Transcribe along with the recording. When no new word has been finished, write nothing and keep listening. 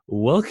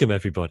Welcome,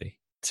 everybody,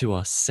 to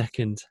our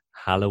second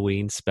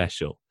Halloween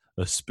special,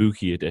 a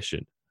spooky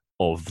edition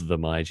of the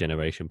My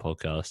Generation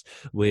podcast.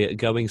 We're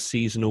going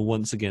seasonal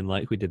once again,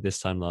 like we did this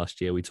time last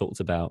year. We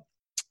talked about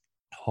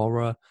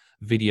horror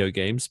video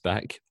games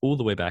all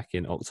the way back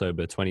in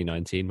October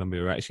 2019 when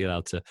we were actually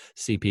allowed to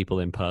see people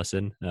in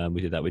person.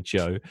 We did that with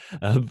Joe,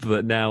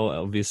 but now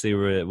obviously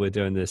we're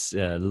doing this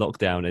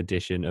lockdown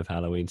edition of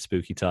Halloween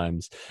Spooky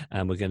Times,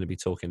 and we're going to be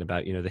talking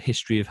about the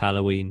history of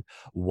Halloween,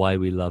 why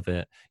we love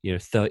it,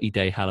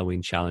 30-day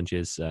Halloween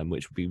challenges,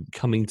 which will be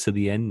coming to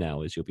the end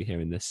now, as you'll be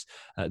hearing this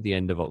at the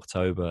end of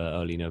October,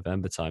 early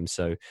November time.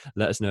 So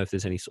let us know if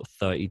there's any sort of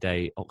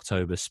 30-day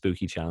October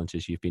spooky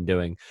challenges you've been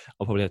doing.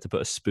 I'll probably have to put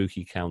a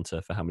spooky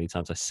counter for how many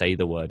times I say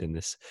the word in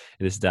this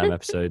damn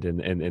episode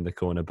in the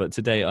corner. But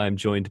today I'm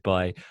joined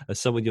by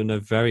someone you'll know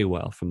very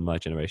well from the My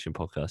Generation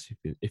podcast.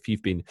 If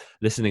you've been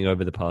listening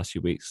over the past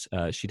few weeks,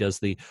 she does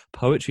the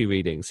poetry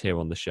readings here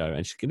on the show,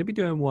 and she's going to be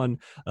doing one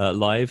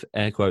live,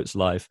 air quotes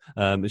live.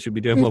 She'll be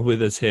doing one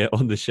with us here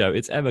on the show.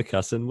 It's Emma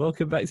Cusson.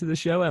 Welcome back to the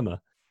show,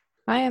 Emma.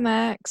 Hi,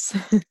 Max.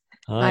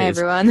 Hi,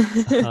 everyone.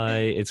 Hi,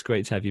 it's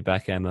great to have you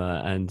back,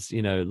 Emma. And,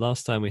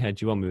 last time we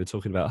had you on, we were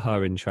talking about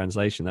Her in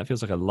Translation. That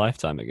feels like a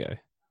lifetime ago.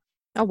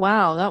 Oh,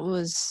 wow. That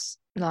was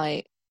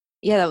that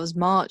was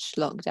March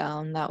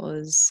lockdown.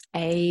 Was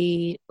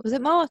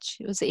it March?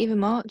 Was it even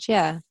March?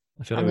 Yeah.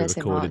 I feel like we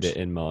recorded it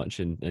in March,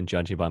 and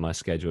judging by my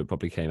schedule, it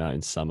probably came out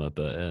in summer.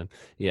 But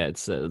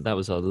it's that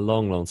was a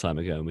long time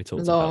ago, and we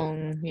talked about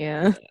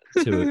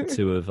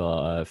two of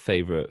our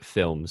favorite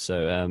films.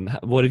 So,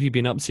 what have you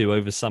been up to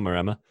over summer,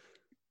 Emma?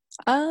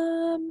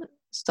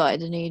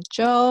 Started a new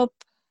job.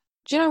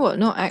 Do you know what?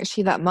 Not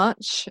actually that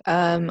much.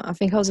 I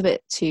think I was a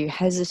bit too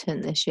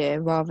hesitant this year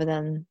rather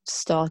than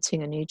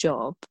starting a new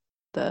job.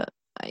 But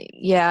I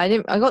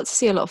got to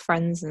see a lot of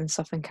friends and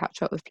stuff and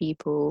catch up with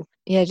people.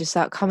 Yeah, just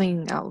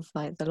coming out of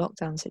like the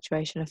lockdown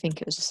situation, I think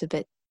it was just a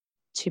bit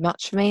too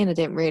much for me, and I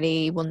didn't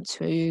really want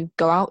to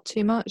go out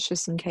too much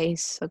just in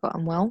case I got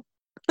unwell.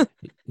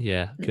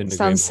 Yeah, it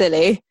sounds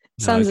silly.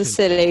 No,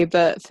 silly,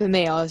 but for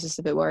me, I was just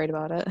a bit worried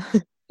about it.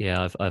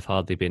 Yeah, I've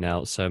hardly been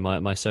out, so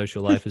my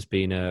social life has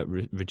been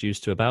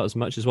reduced to about as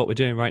much as what we're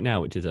doing right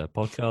now, which is a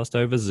podcast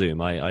over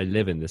Zoom. I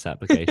live in this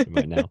application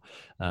right now,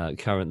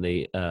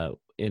 currently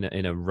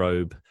in a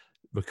robe,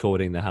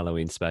 recording the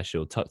Halloween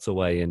special, tucked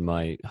away in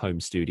my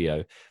home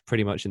studio,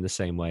 pretty much in the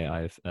same way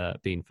I've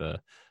been for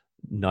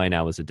 9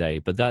 hours a day.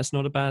 But that's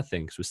not a bad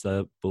thing, because we're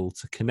still able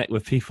to connect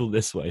with people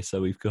this way, so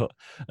we've got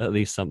at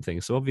least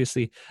something. So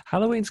obviously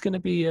Halloween's going to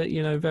be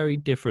very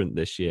different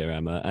this year,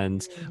 Emma,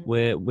 and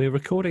we're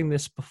recording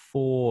this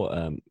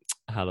before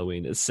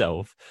Halloween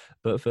itself,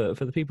 but for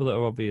the people that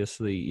are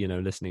obviously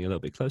listening a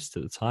little bit closer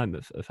to the time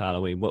of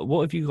Halloween,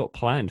 what have you got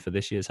planned for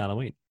this year's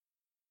Halloween?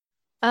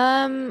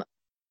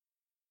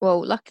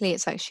 Well, luckily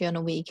it's actually on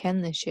a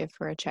weekend this year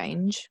for a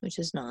change, which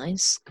is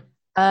nice.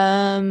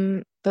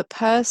 But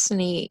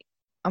personally,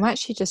 I'm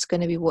actually just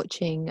going to be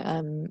watching,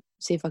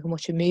 see if I can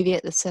watch a movie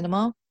at the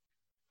cinema.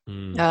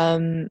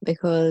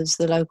 Because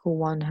the local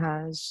one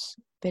has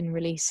been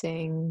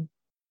releasing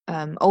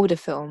older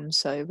films.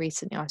 So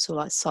recently I saw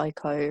like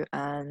Psycho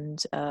and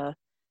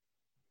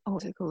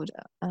what's it called?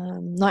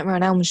 Nightmare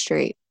on Elm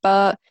Street.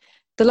 But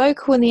the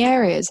local in the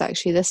area is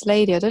actually this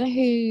lady. I don't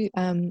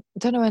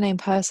know her name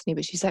personally,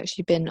 but she's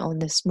actually been on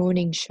this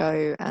morning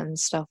show and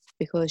stuff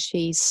because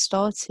she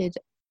started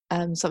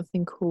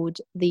something called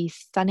the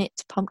Thanet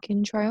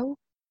Pumpkin Trail.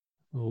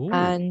 Ooh.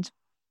 And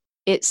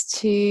it's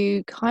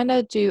to kind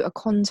of do a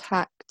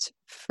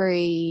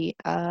contact-free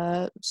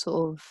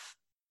sort of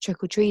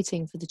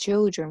trick-or-treating for the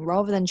children,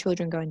 rather than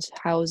children going to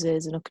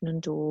houses and knocking on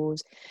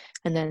doors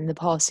and then the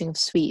passing of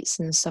sweets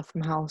and stuff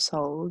from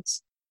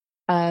households.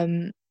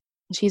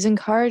 She's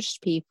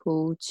encouraged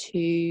people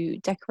to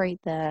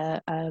decorate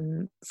their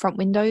front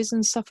windows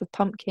and stuff with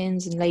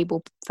pumpkins and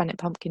label Thanet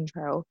Pumpkin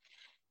Trail.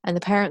 And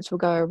the parents will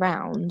go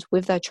around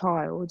with their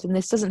child, and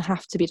this doesn't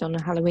have to be done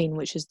on Halloween,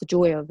 which is the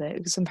joy of it,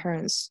 because some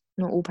parents,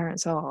 not all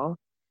parents are,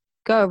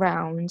 go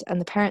around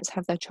and the parents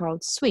have their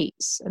child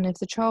sweets. And if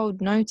the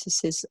child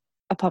notices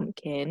a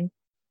pumpkin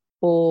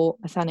or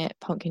a Thanet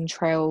Pumpkin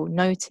Trail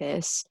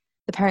notice,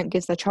 the parent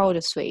gives their child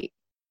a sweet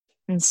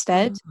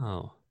instead.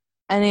 Oh.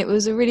 And it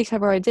was a really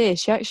clever idea.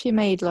 She actually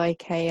made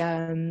like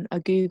a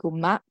Google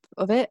map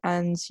of it,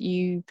 and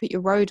you put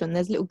your road on.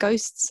 There's little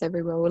ghosts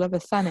everywhere all over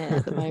Thanet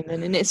at the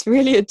moment, and it's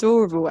really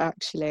adorable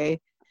actually.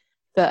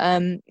 But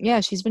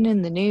she's been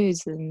in the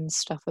news and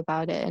stuff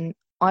about it, and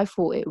I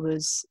thought it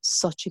was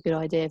such a good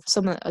idea for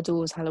someone that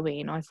adores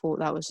Halloween. I thought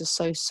that was just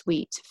so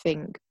sweet to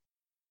think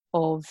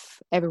of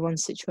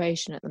everyone's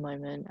situation at the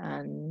moment,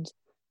 and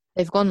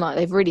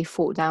they've really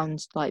fought down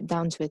to a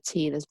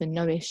T. There's been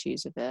no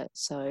issues with it,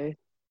 so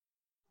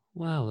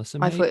Wow, that's I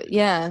amazing. thought,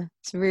 yeah,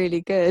 it's really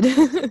good.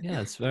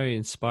 Yeah, it's very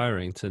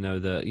inspiring to know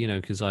that,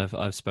 because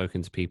I've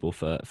spoken to people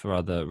for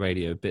other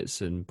radio bits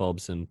and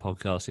bobs and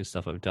podcasting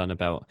stuff I've done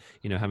about,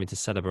 having to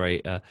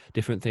celebrate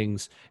different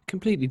things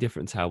completely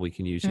different to how we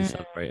can usually Mm.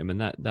 celebrate them,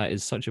 and that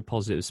is such a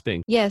positive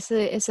spin. Yeah,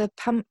 so sorry,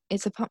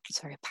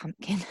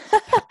 pumpkin.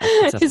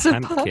 It's a It's a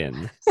pump.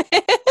 pumpkin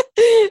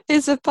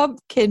It's a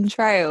pumpkin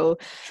trail.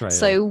 trail.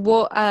 So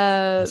what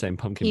I'm saying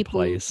pumpkin people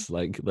place,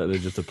 like that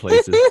there's just a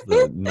places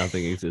that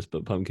nothing exists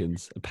but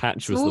pumpkins. A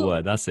patch was the so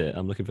word. That's it.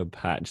 I'm looking for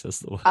patch. That's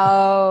the word.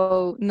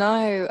 oh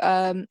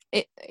no,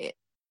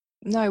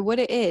 no, what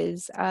it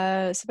is,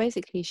 so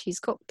basically she's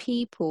got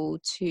people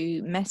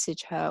to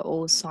message her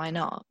or sign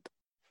up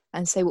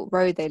and say what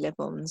road they live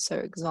on. So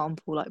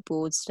example like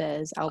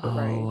Broadstairs, Albert Oh,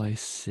 Road. I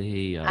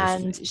see. I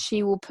And see.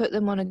 she will put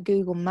them on a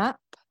Google map.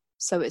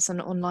 So it's an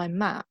online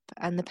map,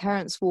 and the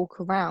parents walk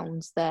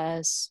around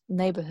their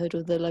neighborhood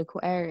or the local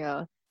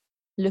area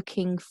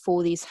looking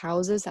for these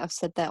houses that have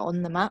said they're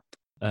on the map.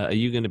 Are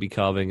you going to be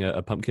carving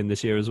a pumpkin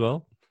this year as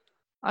well?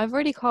 I've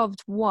already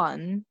carved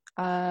one.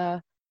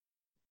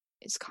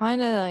 It's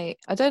kind of like,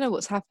 I don't know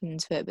what's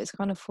happened to it, but it's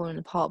kind of fallen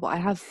apart. But I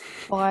have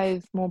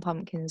 5 more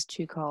pumpkins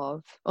to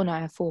carve. Oh no, I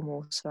have 4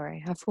 more.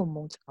 Sorry, I have 4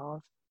 more to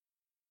carve.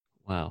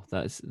 Wow,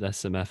 that's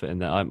some effort in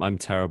there. I'm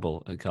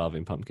terrible at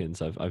carving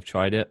pumpkins. I've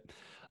tried it.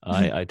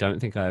 I don't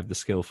think I have the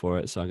skill for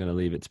it, so I'm going to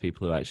leave it to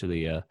people who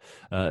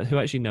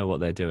actually know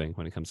what they're doing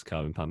when it comes to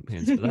carving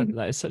pumpkins. But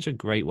that is such a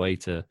great way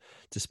to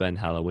spend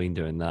Halloween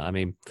doing that. I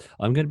mean,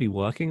 I'm going to be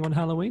working on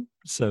Halloween,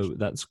 so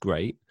that's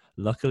great.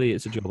 Luckily,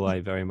 it's a job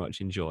I very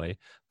much enjoy.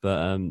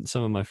 But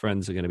some of my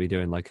friends are going to be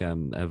doing like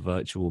a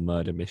virtual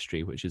murder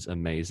mystery, which is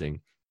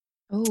amazing.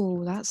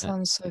 Oh, that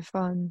sounds so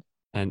fun.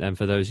 And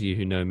for those of you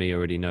who know me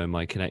already know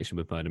my connection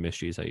with murder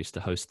mysteries. I used to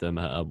host them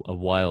a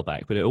while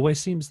back, but it always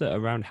seems that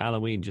around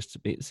Halloween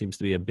it seems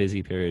to be a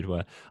busy period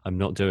where I'm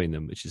not doing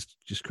them, which is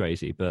just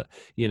crazy. But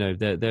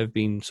there have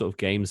been sort of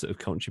games that have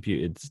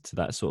contributed to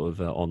that sort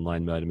of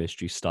online murder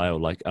mystery style,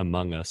 like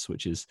Among Us,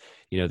 which is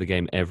the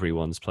game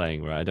everyone's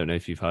playing. Right? I don't know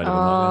if you've heard of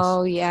Among Us.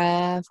 Oh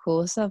yeah, of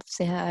course. I've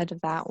seen heard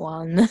of that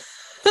one.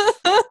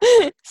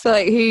 So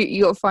like who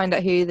you got to find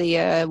out who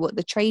the what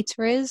the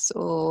traitor is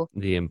or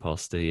The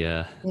imposter,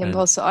 yeah. the And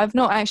imposter. I've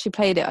not actually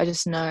played it, I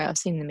just know it. I've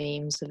seen the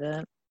memes of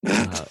it.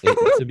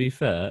 To be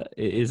fair,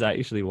 it is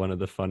actually one of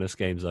the funnest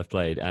games I've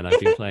played, and I've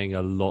been playing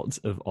a lot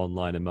of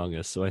online Among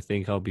Us. So I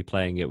think I'll be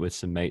playing it with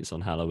some mates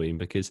on Halloween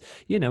because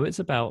it's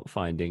about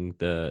finding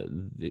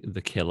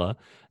the killer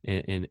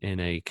in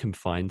a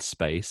confined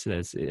space.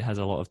 It has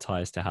a lot of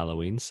ties to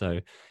Halloween, so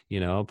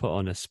I'll put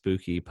on a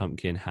spooky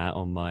pumpkin hat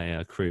on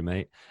my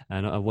crewmate,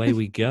 and away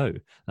we go.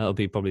 That'll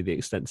be probably the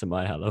extent to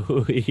my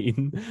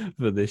Halloween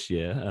for this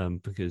year,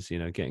 because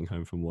getting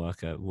home from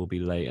work will be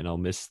late, and I'll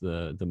miss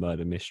the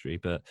murder mystery,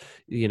 but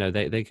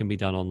they can be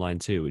done online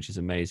too, which is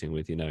amazing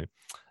with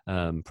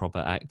proper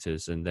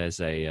actors. And there's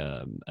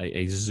a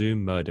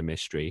Zoom murder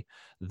mystery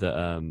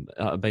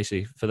that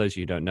basically, for those of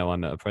you who don't know,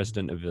 I'm a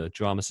president of a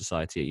drama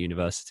society at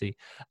university,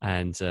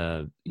 and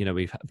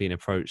we've been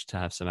approached to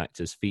have some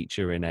actors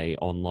feature in a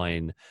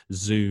online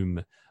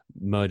Zoom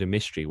murder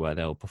mystery where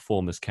they'll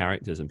perform as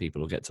characters and people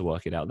will get to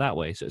work it out that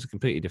way. So it's a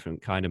completely different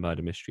kind of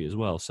murder mystery as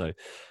well. So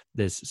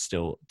there's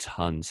still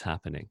tons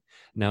happening.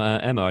 Now,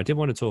 Emma, I did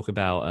want to talk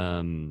about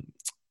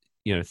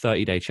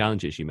 30-day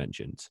challenges you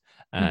mentioned,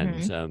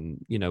 and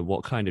Hmm.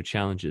 what kind of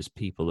challenges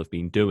people have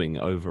been doing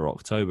over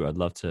October. I'd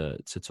love to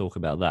talk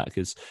about that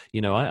because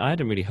I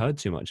hadn't really heard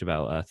too much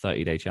about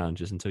 30-day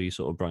challenges until you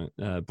sort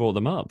of brought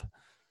them up.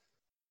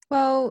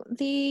 Well,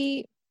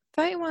 the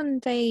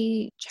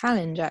 31-day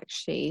challenge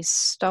actually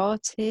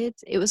started,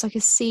 it was like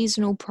a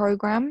seasonal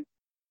program,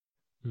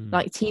 Hmm.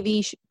 like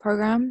TV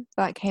program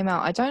that came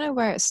out. I don't know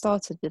where it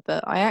started,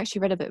 but I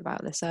actually read a bit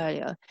about this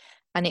earlier.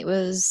 And it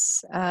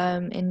was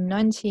in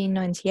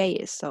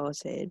 1998 it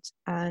started,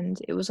 and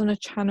it was on a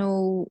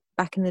channel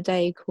back in the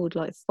day called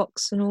like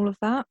Fox and all of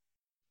that,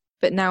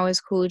 but now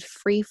it's called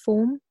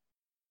Freeform.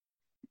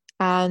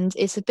 And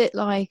it's a bit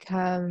like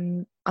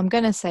I'm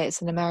gonna say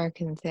it's an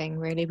American thing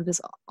really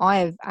because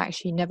I've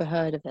actually never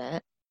heard of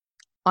it.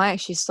 I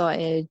actually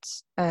started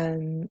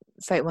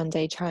 31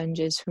 day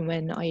challenges from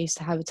when I used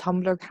to have a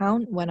Tumblr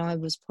account when I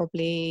was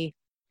probably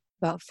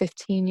about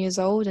 15 years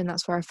old, and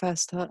that's where I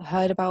first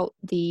heard about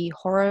the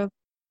horror,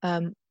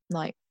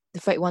 like the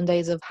 31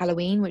 days of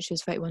Halloween, which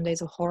is 31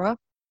 days of horror.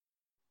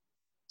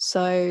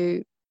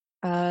 So,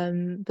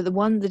 but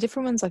the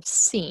different ones I've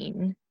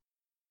seen,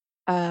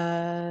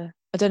 I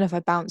don't know if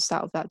I bounced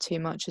out of that too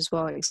much as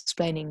well,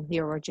 explaining the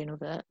origin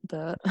of it,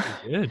 but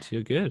You're good.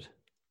 You're good.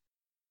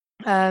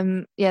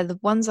 yeah, the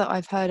ones that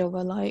I've heard of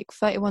are like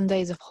 31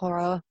 days of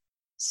horror.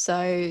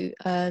 So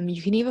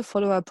you can either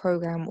follow a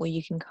program or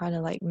you can kind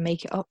of like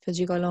make it up as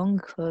you go along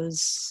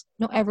because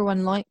not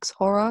everyone likes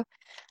horror.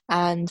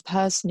 And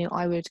personally,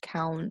 I would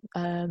count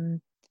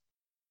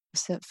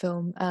what's that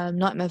film?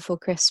 Nightmare Before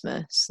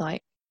Christmas.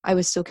 Like I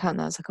would still count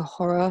that as like a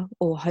horror,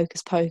 or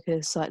Hocus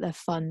Pocus, like they're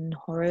fun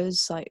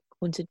horrors, like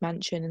Haunted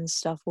Mansion and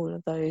stuff. All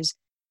of those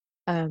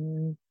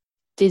um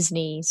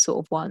Disney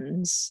sort of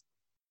ones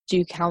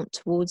do count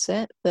towards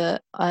it,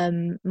 but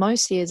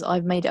most years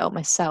I've made it up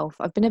myself.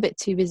 I've been a bit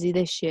too busy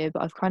this year,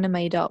 but I've kind of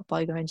made up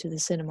by going to the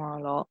cinema a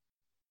lot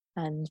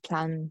and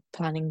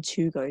planning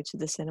to go to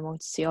the cinema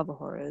to see other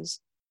horrors.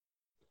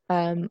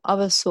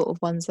 Other sort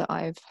of ones that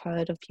I've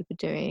heard of people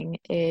doing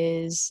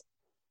is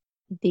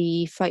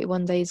the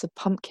 31 Days of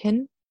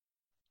Pumpkin,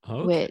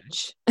 Okay.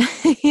 which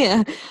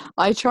yeah,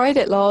 I tried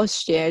it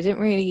last year. It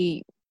didn't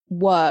really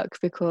work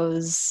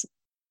because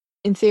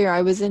in theory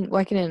I was in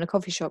working in a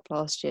coffee shop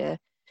last year.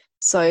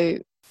 So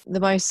the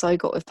most I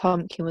got with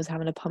pumpkin was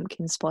having a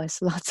pumpkin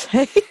spice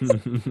latte,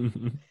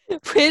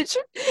 which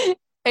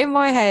in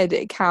my head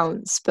it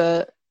counts,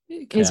 but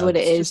It is what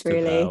it counts is just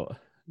really. about.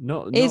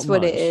 Not Is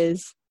what it much.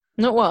 is.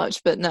 Not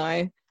much, but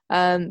no.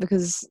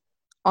 Because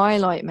I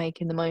like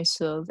making the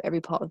most of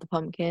every part of the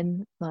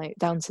pumpkin, like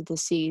down to the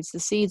seeds. The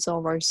seeds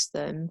I'll roast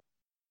them,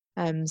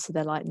 so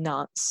they're like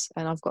nuts.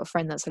 And I've got a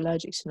friend that's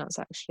allergic to nuts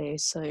actually,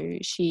 so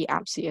she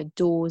absolutely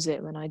adores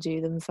it when I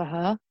do them for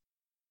her.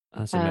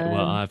 Well,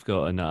 Um, I've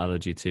got a nut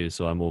allergy too,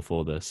 so I'm all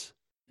for this.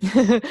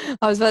 I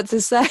was about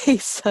to say,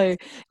 so I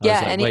was yeah,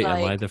 like, any wait, am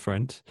I like the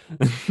friend?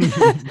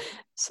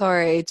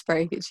 sorry to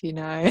break it to you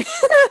now.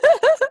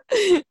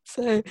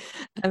 So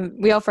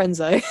we are friends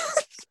though.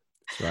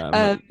 That's right. I'm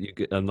not. Um,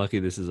 I'm lucky.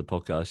 This is a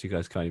podcast. You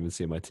guys can't even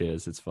see my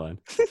tears. It's fine.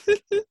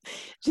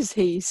 just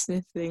hear you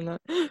sniffling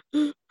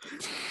like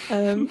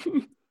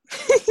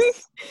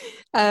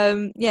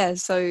um yeah,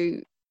 so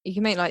you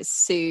can make like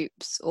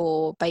soups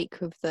or bake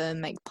with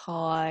them, make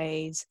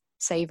pies,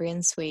 savory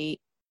and sweet,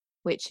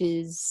 which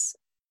is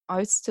I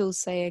would still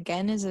say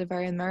again is a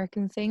very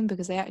American thing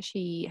because they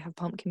actually have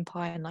pumpkin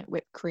pie and like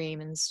whipped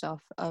cream and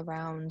stuff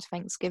around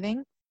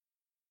Thanksgiving.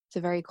 It's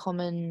a very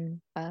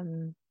common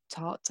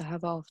tart to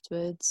have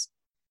afterwards.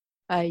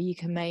 You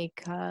can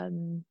make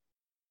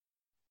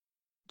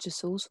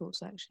just all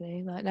sorts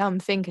actually. Like now I'm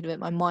thinking of it,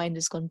 my mind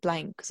has gone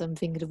blank because I'm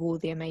thinking of all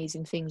the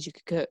amazing things you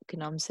could cook,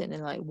 and I'm sitting there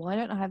like, why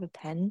don't I have a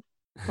pen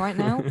right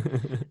now?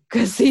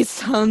 Because these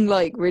sound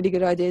like really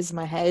good ideas in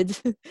my head.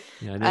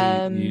 Yeah, I know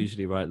you um,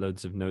 usually write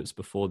loads of notes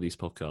before these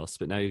podcasts,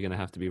 but now you're going to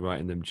have to be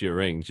writing them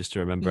during just to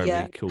remember every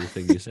yeah, cool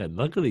thing you said.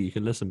 Luckily, you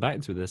can listen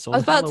back to this I on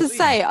was about to Halloween.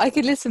 say I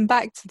could listen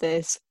back to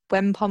this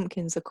when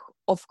pumpkins are,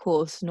 of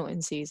course, not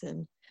in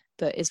season,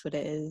 but is what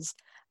it is.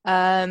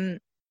 Um,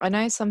 I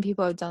know some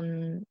people have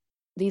done.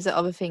 These are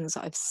other things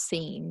that I've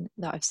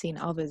seen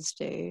others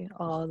do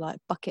are like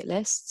bucket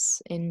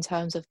lists in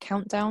terms of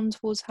countdown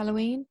towards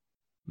Halloween.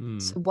 Hmm.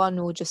 So one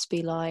will just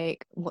be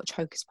like watch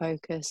Hocus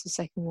Pocus. The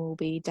second will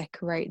be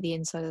decorate the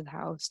inside of the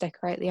house,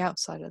 decorate the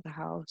outside of the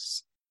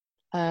house,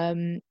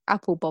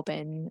 apple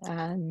bobbing,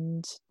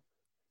 and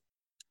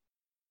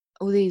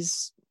all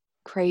these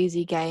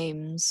crazy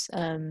games.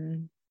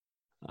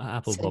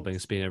 Apple So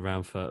bobbing's been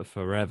around for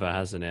forever,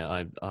 hasn't it?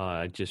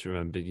 I just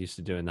remember used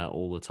to doing that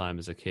all the time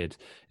as a kid.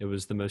 It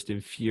was the most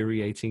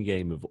infuriating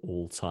game of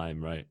all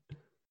time, right?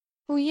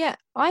 well, yeah,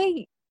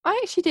 I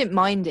actually didn't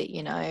mind it,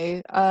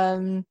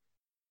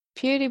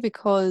 purely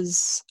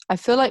because I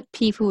feel like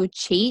people would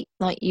cheat.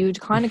 Like you would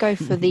kind of go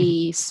for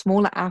the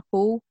smaller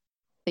apple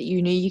that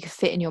you knew you could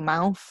fit in your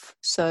mouth,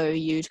 so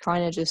you'd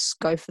kind of just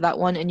go for that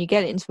one, and you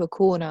get it into a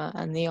corner,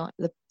 and the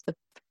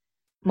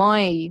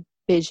my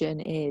vision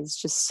is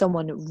just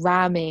someone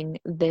ramming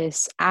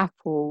this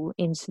apple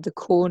into the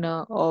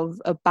corner of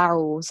a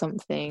barrel or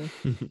something,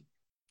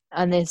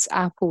 and this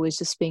apple is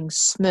just being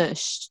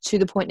smushed to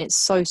the point it's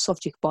so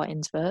soft you could bite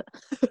into it.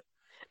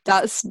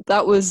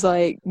 That was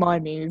like my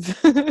move.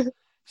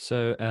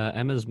 So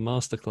Emma's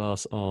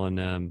masterclass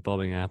on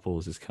bobbing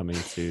apples is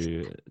coming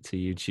to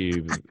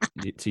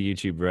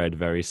YouTube Red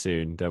very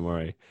soon. Don't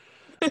worry.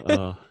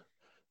 Oh,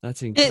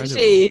 that's incredible.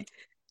 Literally,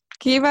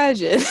 can you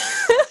imagine?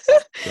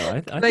 No,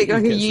 I Make think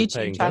like you'd a get some YouTube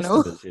paying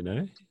channel.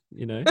 customers.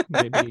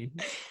 Maybe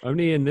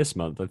only in this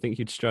month. I think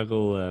you'd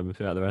struggle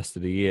throughout the rest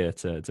of the year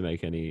to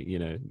make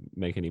any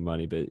make any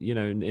money. But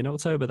in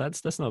October,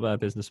 that's not a bad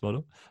business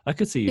model. I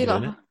could see you Do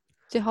doing like it.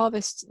 to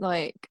harvest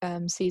like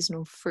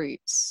seasonal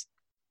fruits.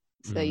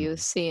 So you'll Mm.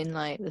 see in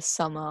like the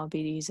summer I'll be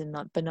using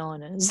like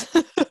bananas.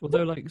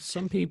 Although, like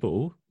some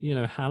people,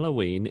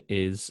 Halloween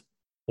is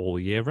all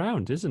year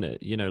round, isn't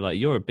it? Like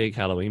you're a big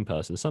Halloween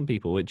person. Some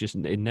people,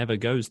 it never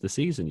goes the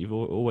season. You've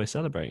always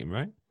celebrating,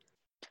 right?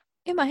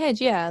 In my head,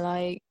 yeah,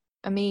 like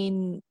I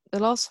mean the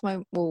last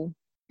time well,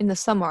 in the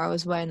summer I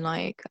was wearing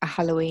like a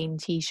Halloween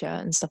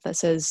t-shirt and stuff that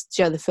says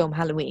Joe the film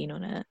Halloween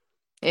on it.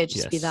 It'd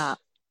just be that.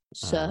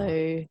 Yes. Uh,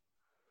 So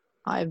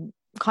I'm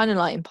kind of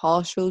like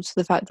impartial to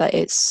the fact that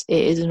it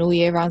is an all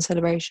year round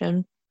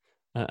celebration.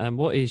 and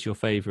what is your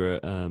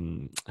favorite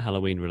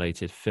Halloween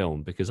related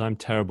film? Because I'm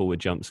terrible with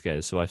jump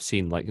scares, so I've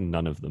seen like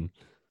none of them.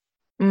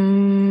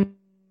 Mm,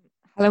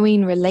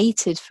 Halloween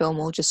related film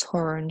or just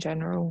horror in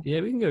general?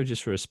 Yeah, we can go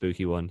just for a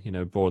spooky one.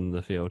 Broaden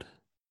the field.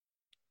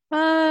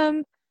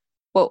 Um,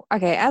 well,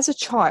 okay, as a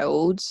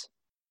child,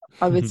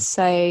 I would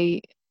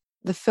say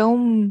the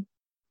film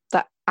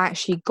that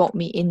actually got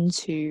me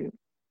into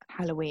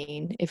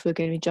Halloween, if we're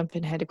going to be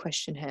jumping ahead a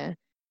question here,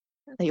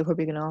 that you're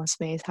probably going to ask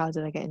me is how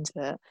did I get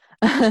into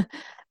it?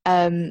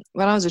 When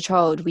I was a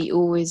child, we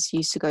always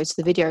used to go to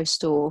the video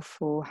store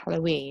for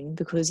Halloween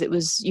because it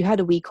was you had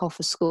a week off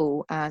of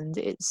school and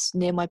it's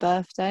near my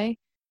birthday,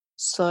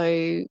 so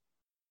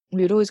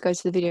we would always go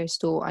to the video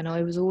store and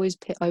I would always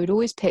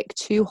pick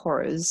two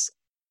horrors.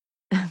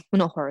 Well,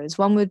 not horrors.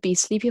 One would be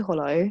Sleepy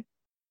Hollow,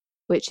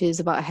 which is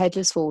about a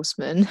headless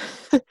horseman,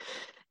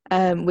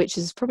 which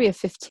is probably a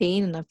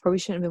 15, and I probably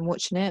shouldn't have been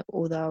watching it,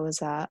 although I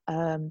was at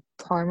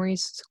primary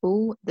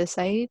school this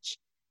age.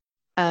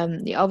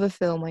 The other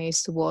film I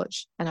used to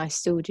watch, and I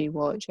still do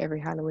watch every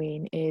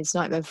Halloween, is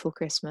Nightmare Before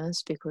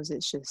Christmas because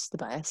it's just the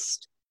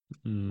best.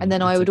 And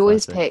then I It's a would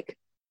always classic. pick,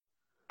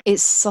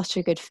 it's such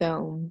a good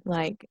film,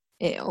 like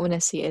it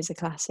honestly is a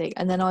classic.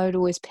 And then I would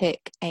always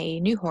pick a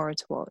new horror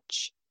to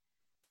watch.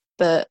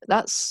 But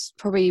that's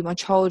probably my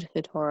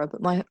childhood horror.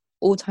 But my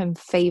all-time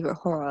favorite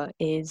horror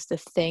is The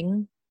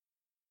Thing.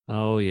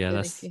 Oh yeah, Don't know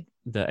if that's you,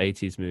 the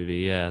 80s movie.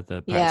 Yeah,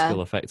 the yeah,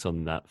 practical effects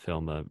on that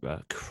film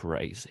are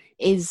crazy.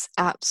 is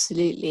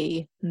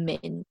absolutely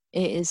mint.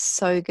 It is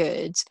so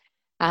good,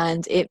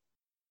 and it.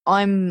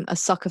 I'm a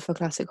sucker for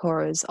classic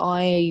horrors.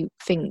 I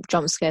think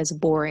jump scares are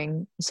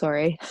boring.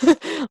 Sorry,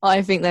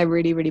 I think they're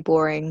really, really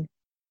boring.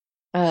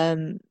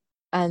 Um,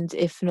 and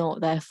if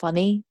not, they're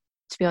funny.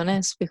 To be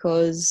honest,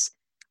 because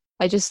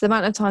I just the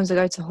amount of times I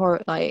go to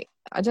horror, like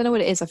I don't know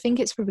what it is. I think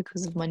it's probably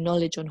because of my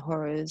knowledge on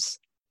horrors.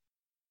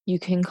 You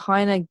can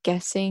kind of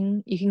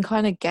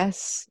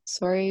guess,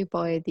 sorry,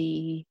 by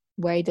the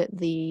way that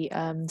the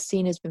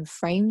scene has been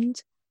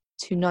framed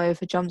to know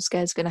if a jump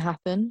scare is going to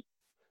happen.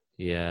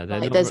 Yeah, they're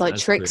Like not there's like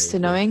as tricks to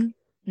creative. knowing.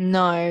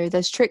 No,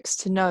 there's tricks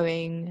to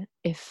knowing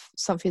if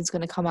something's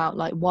going to come out.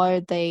 Like why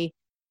would they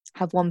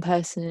have one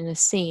person in a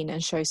scene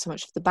and show so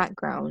much of the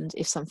background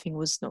if something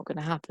was not going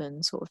to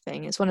happen, sort of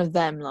thing. It's one of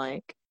them,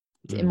 like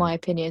in Mm. my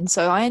opinion.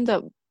 So I end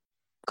up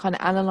kind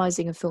of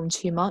analyzing a film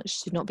too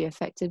much to not be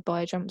affected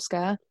by a jump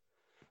scare.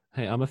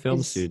 Hey, I'm a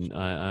film Is student.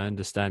 I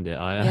understand it.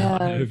 I yeah.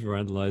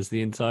 overanalyze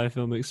the entire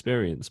film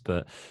experience,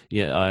 but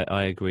yeah,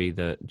 I agree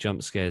that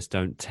jump scares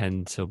don't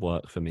tend to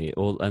work for me.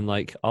 Or and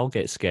like I'll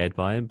get scared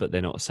by them, but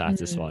they're not Mm.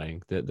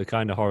 satisfying. The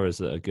kind of horrors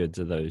that are good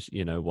are those,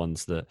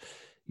 ones that,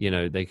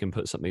 they can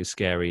put something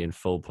scary in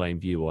full plain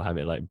view or have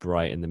it like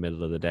bright in the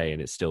middle of the day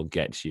and it still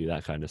gets you,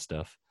 that kind of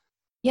stuff.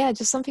 Yeah,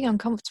 just something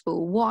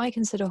uncomfortable. What I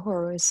consider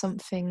horror is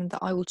something that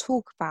I will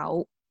talk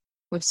about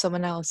with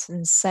someone else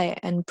and say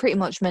and pretty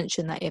much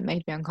mention that it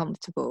made me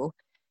uncomfortable.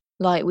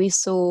 Like we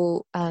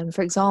saw,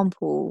 for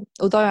example,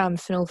 although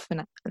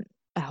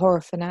a horror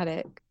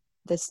fanatic,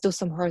 there's still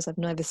some horrors I've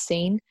never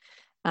seen.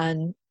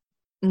 And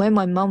when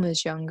my mum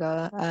was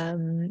younger,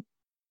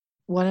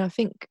 when I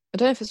don't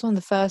know if it's one of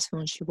the first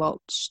ones she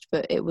watched,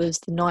 but it was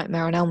The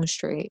Nightmare on Elm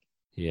Street.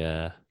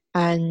 Yeah.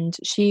 And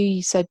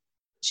she said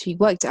she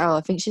worked it out.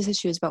 I think she said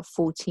she was about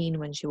 14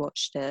 when she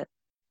watched it,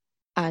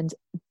 and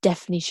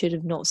definitely should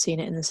have not seen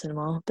it in the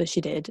cinema, but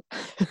she did.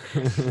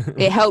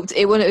 It helped.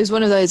 It was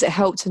one of those. It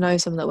helped to know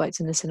someone that worked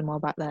in the cinema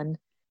back then.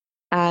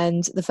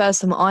 And the first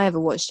time I ever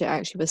watched it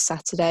actually was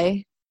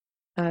Saturday,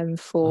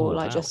 for Oh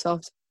like wow.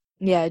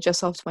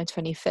 just after my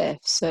 25th.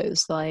 So it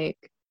was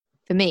like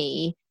for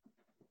me,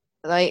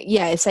 like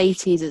yeah, it's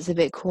 80s. It's a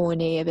bit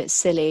corny, a bit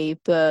silly,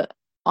 but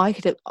I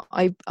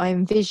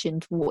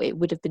envisioned what it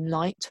would have been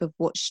like to have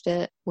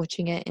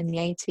watching it in the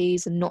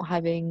 80s and not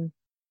having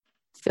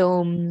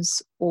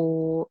films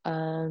or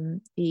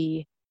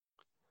the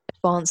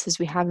advances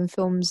we have in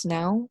films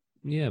now.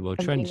 Yeah, well,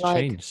 And being trends like,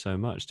 change so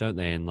much, don't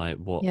they? And like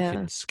what yeah,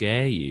 can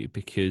scare you?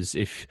 Because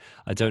if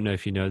I don't know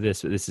if you know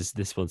this, but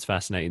this one's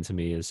fascinating to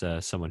me as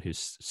someone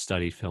who's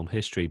studied film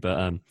history.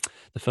 But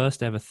the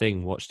first ever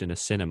thing watched in a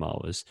cinema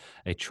was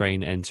a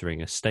train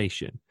entering a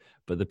station.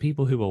 But the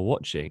people who were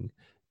watching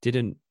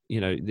didn't,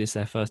 this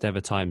their first ever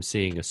time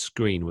seeing a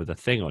screen with a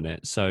thing on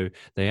it. So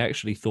they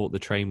actually thought the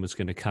train was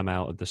going to come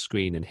out of the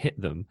screen and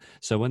hit them.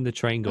 So when the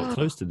train got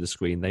close to the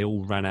screen, they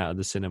all ran out of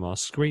the cinema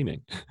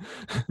screaming.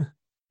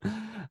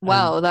 And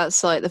wow,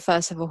 that's like the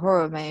first ever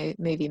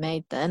movie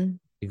made then. I mean,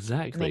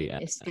 exactly.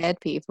 it scared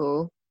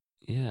people.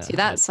 See, Yeah.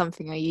 that's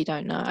something that you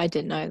don't know. I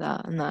didn't know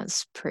that, and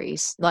that's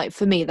like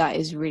for me, that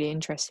is really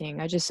interesting.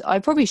 I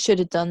probably should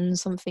have done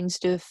something to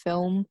do with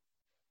film,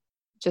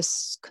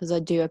 just because I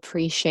do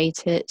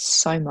appreciate it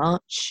so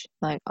much.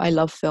 Like, I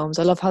love films.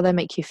 I love how they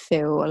make you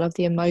feel. I love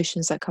the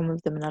emotions that come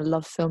with them, and I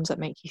love films that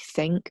make you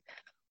think,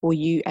 or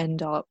you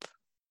end up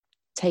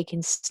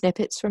taking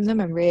snippets from them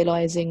and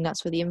realizing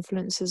that's where the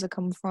influences are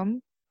come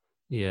from.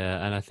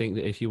 Yeah, and I think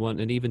that if you want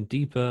an even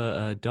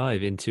deeper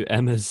dive into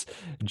Emma's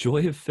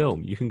joy of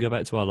film, you can go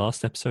back to our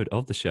last episode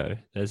of the show.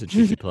 There's a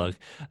cheeky plug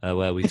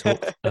where we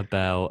talked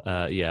about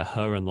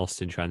her and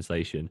Lost in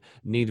Translation.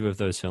 Neither of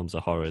those films are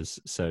horrors,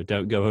 so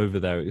don't go over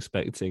there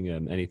expecting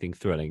anything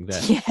thrilling.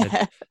 They're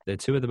Yeah. they're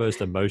two of the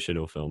most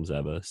emotional films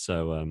ever.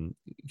 So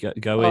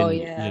go Oh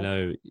in,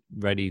 yeah.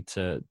 ready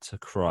to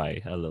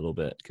cry a little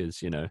bit because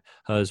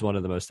Her is one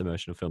of the most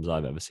emotional films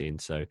I've ever seen.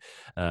 So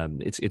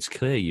it's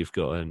clear you've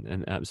got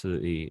an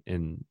absolutely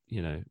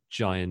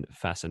giant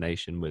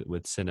fascination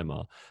with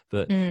cinema.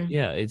 But Mm.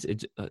 yeah, it's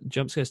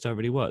jump scares don't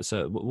really work.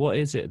 So what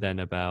is it then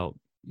about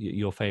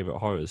your favorite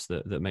horrors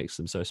that makes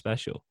them so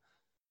special?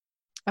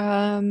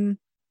 Um,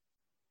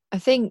 I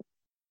think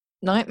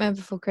Nightmare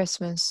Before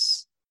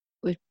Christmas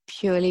would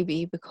purely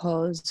be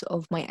because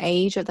of my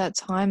age at that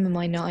time and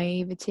my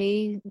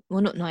naivety.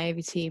 Well, not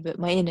naivety, but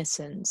my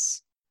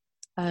innocence.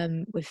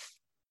 With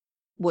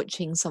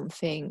watching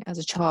something as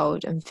a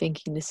child and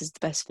thinking this is the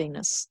best thing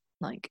that's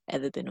like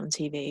ever been on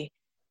TV,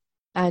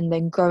 and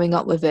then growing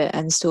up with it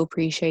and still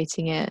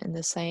appreciating it in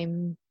the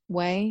same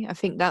way. I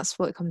think that's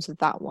what comes with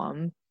that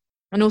one.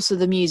 And also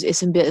the music,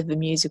 it's a bit of a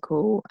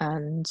musical,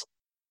 and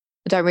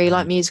I don't really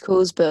like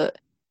musicals, but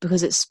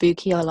because it's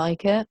spooky, I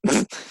like it.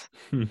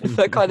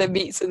 That kind of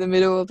meets in the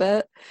middle a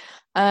bit.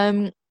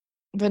 Um,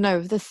 but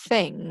no, The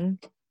Thing,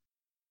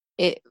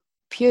 it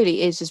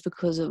purely is just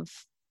because of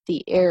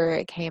the era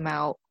it came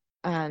out,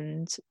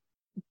 and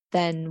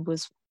then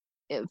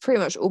pretty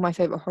much all my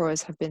favorite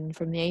horrors have been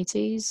from the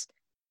 80s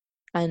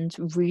and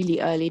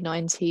really early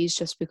 90s,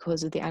 just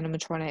because of the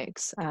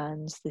animatronics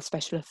and the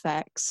special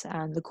effects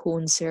and the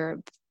corn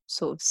syrup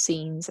sort of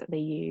scenes that they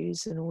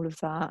use and all of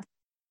that.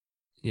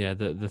 Yeah,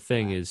 the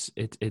thing is,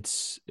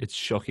 it's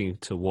shocking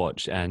to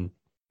watch, and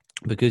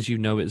because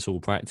it's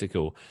all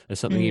practical, there's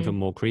something even Mm,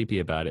 more creepy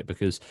about it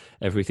because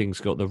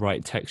everything's got the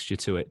right texture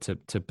to it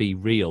to be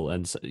real.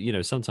 And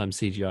sometimes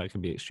CGI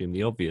can be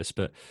extremely obvious,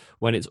 but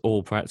when it's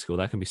all practical,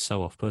 that can be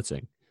so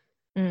off-putting.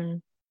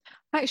 mm.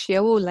 Actually,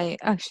 I will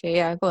actually,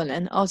 yeah, go on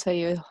then. I'll tell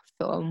you a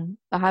film.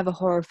 I have a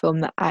horror film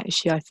that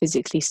actually I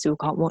physically still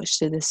can't watch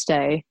to this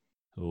day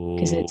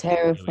because it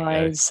Oh, here we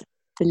go. terrifies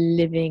the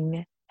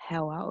living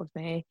hell out of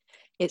me.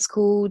 It's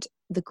called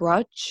The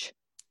Grudge,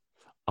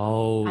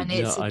 Oh and no,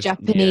 it's a I've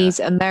yeah. Japanese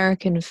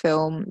American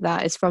film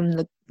that is from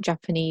the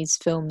Japanese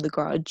film The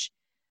Grudge.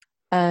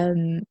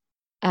 Um,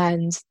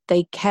 and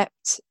they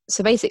kept,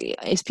 so basically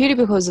it's purely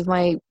because of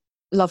my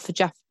love for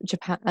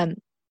Japan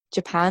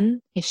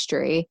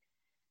history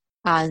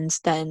and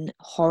then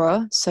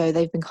horror. So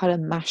they've been kind of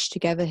mashed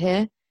together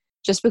here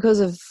just because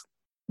of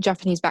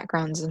Japanese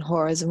backgrounds and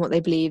horrors and what they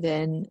believe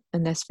in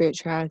and their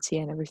spirituality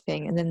and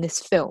everything. And then this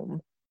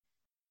film,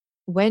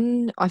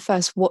 when I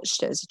first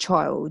watched it as a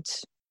child,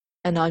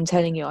 and I'm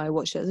telling you, I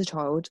watched it as a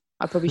child,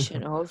 I probably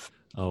shouldn't have.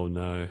 Oh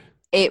no.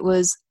 It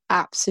was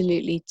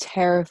absolutely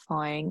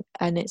terrifying.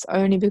 And it's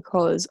only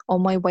because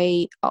on my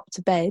way up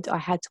to bed, I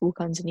had to walk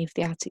underneath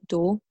the attic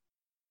door.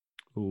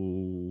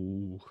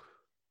 Ooh.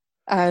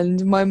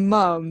 And my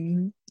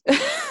mum,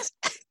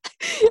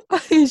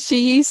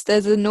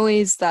 there's a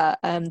noise that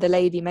the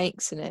lady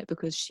makes in it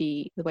because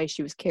the way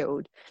she was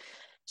killed,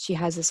 she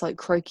has this like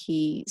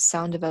croaky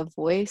sound of her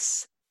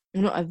voice.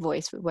 Well, not her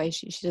voice, but the way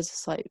she does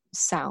this like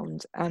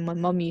sound. And my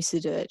mum used to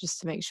do it just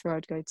to make sure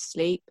I'd go to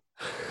sleep.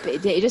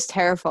 But it just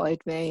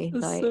terrified me. That's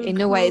Like so in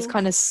a way, it's cool.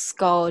 kind of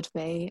scarred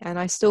me, and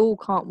I still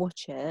can't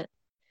watch it.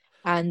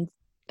 And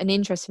an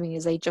interesting thing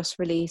is they just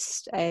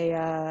released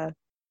a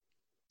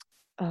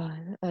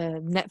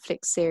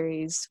Netflix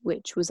series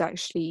which was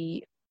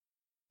actually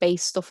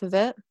based off of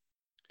it,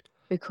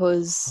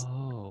 because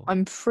Oh.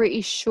 I'm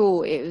pretty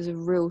sure it was a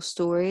real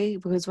story.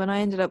 Because when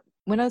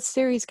a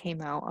series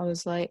came out, I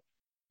was like,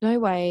 no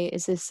way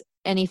is this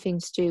anything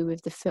to do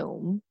with the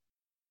film.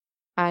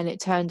 And it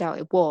turned out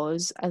it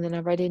was. And then I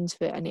read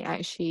into it, and it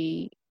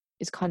actually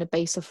is kind of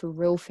based off a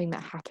real thing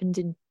that happened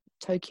in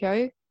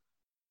Tokyo.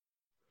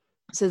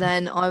 So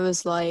then I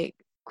was like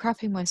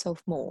crapping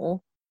myself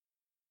more.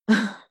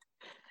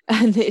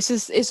 And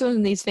it's one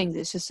of these things.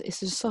 It's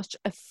just such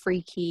a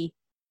freaky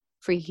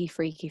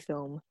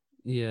film.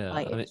 Yeah,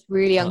 Like I mean, it's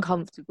really I,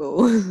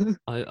 uncomfortable.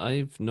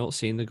 I've not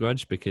seen The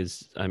Grudge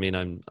because I mean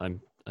I'm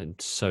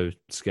so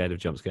scared of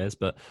jump scares,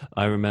 but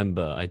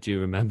I do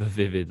remember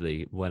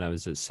vividly when I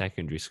was at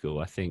secondary school.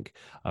 I think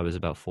I was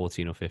about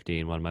 14 or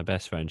 15. One of my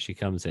best friends, she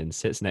comes in,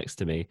 sits next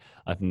to me.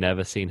 I've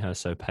never seen her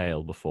so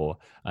pale before,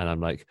 and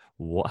I'm like,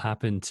 "What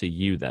happened to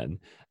you then?"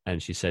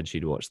 And she said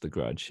she'd watched The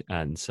Grudge,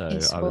 and so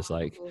It's I was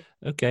like, horrible.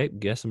 "Okay,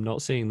 guess I'm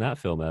not seeing that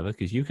film ever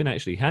because you can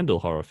actually handle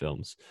horror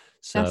films."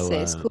 That's So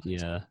it. It's called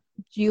yeah.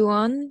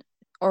 Ju-on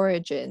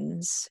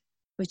Origins,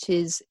 which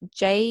is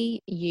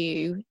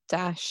JU-ON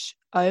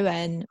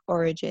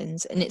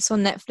Origins, and it's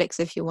on Netflix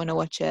if you want to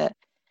watch it.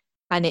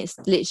 And it's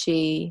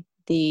literally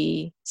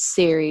the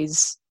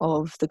series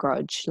of The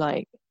Grudge.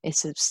 Like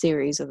it's a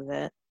series of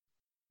it,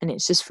 and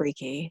it's just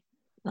freaky.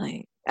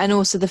 Like, and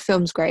also the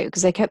film's great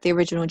because they kept the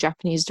original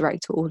Japanese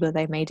director, although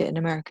they made it an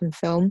American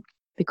film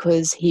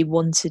because he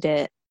wanted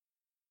it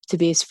to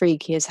be as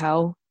freaky as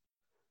hell.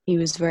 He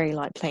was very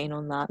like playing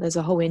on that. There's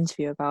a whole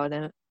interview about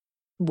it,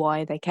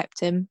 why they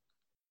kept him.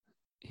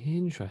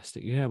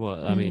 Interesting. Yeah,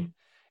 well, I mean, Mm,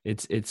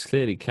 it's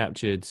clearly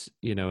captured,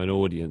 an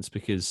audience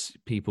because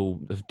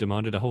people have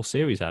demanded a whole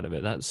series out of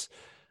it. That's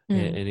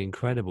mm, an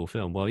incredible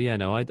film. Well, yeah,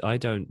 no, I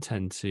don't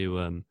tend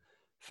to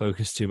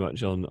focus too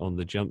much on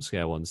the jump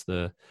scare ones.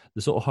 The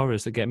sort of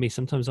horrors that get me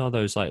sometimes are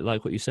those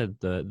like what you said,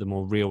 the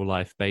more real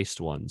life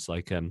based ones.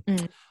 Like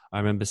Mm. I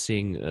remember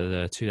seeing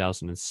the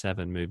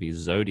 2007 movie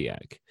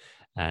Zodiac,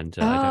 and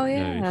I Oh don't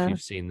know if yeah.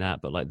 you've seen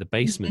that, but like the Mhm.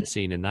 basement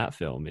scene in that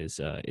film is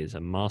a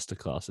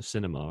masterclass of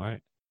cinema,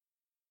 right?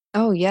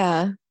 Oh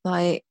yeah.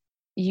 Like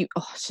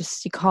it's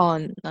just you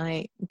can't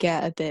like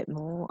get a bit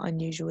more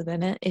unusual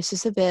than it. It's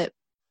just a bit.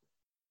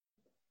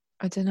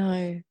 I don't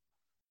know.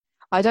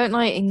 I don't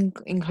like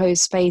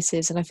enclosed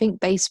spaces, and I think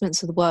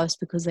basements are the worst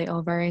because they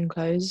are very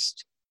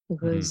enclosed.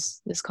 Mhm.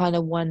 Because there's kind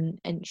of one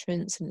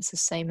entrance, and it's the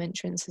same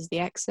entrance as the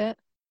exit,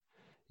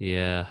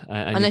 Yeah,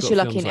 and you've unless got you're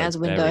lucky films and it like has a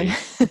window. Buried.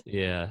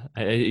 Yeah,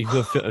 you've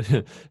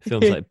got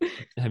films like.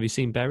 Have you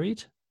seen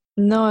Buried?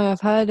 No,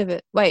 I've heard of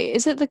it. Wait,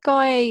 is it the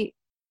guy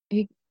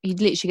who he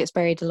literally gets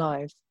buried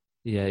alive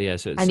Yeah, yeah.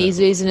 So it's and he's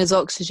losing his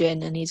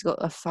oxygen and he's got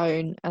a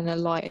phone and a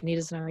light and he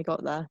doesn't know how he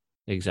got there?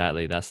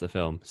 exactly that's the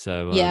film.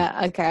 So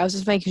Yeah, okay. I was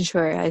just making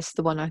sure it's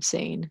the one I've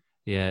seen.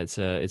 yeah, it's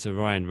a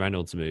Ryan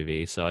Reynolds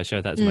movie. So I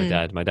showed that to my Mm,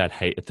 dad. My dad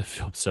hated the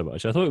film so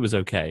much. I thought it was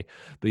okay,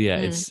 but yeah,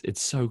 mm.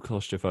 it's so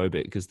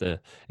claustrophobic because the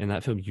in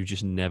that film you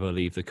just never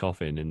leave the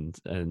coffin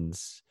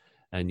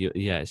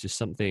yeah, it's just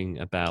something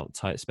about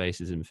tight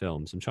spaces in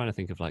films. I'm trying to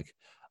think of like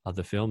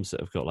other films that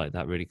have got like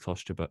that really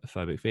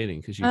claustrophobic feeling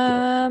because you've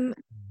got. Um,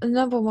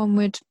 Another one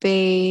would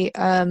be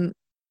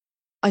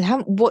I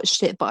haven't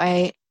watched it,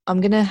 but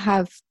I'm gonna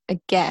have a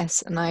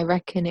guess, and I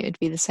reckon it would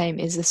be the same.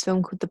 Is this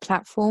film called The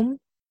Platform?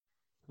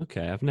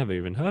 Okay, I've never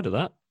even heard of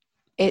that.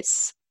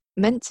 It's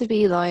meant to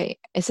be like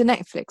it's a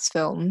Netflix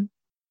film,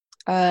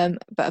 but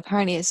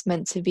apparently it's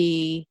meant to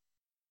be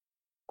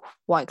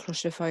quite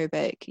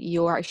claustrophobic.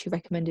 You're actually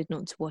recommended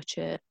not to watch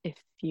it if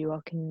you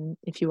are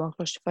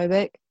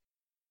claustrophobic.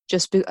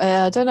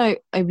 I don't know.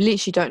 I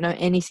literally don't know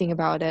anything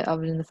about it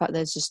other than the fact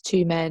there's just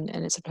two men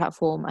and it's a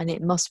platform and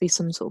it must be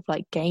some sort of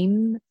like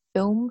game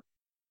film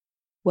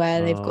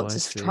where they've Oh, got I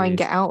to try and see.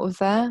 get out of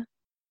there.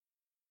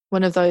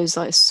 One of those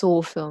like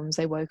Saw films.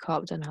 They woke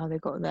up, don't know how they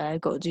got there.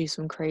 Got to do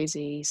some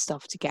crazy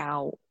stuff to get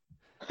out.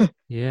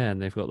 Yeah,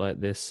 and they've got like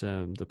this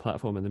the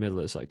platform in the middle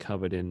that's like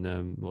covered in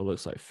what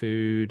looks like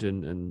food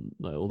and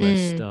like all their Mm,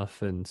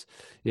 stuff and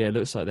yeah, it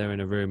looks like they're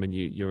in a room and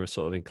you're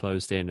sort of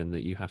enclosed in and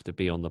that you have to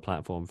be on the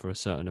platform for a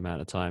certain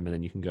amount of time and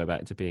then you can go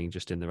back to being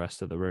just in the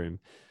rest of the room.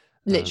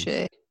 Um,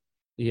 literally.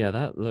 yeah,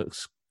 that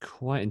looks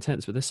quite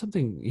intense, but there's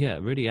something, yeah,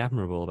 really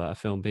admirable about a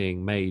film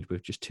being made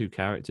with just two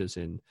characters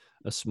in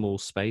a small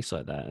space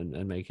like that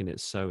and making it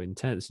so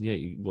intense. And yeah,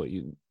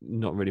 you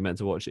not really meant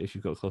to watch it if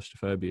you've got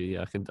claustrophobia.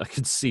 Yeah, I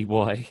can see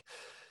why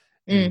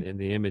Mm. in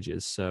the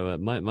images. So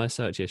my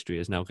search history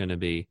is now going to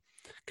be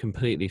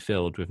completely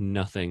filled with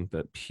nothing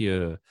but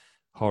pure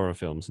horror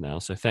films now.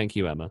 So thank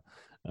you, Emma.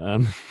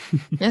 Um,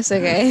 That's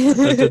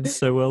I've okay. done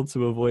so well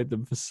to avoid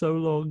them for so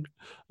long.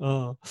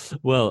 Oh,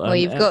 well, Well,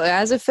 you've got it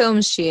as a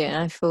film student.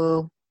 I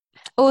feel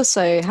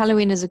also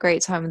Halloween is a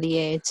great time of the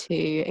year to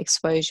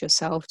expose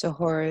yourself to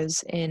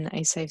horrors in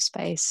a safe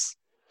space.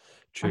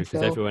 true, I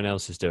because feel, everyone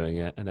else is doing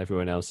it and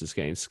everyone else is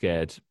getting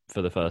scared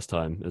for the first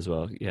time as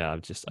well. Yeah,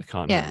 I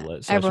can't yeah, handle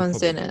it. So I should everyone's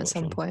doing it probably at watch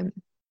some one. point.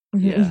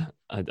 Yeah,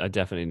 I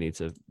definitely need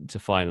to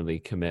finally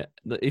commit.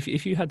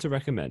 If you had to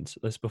recommend,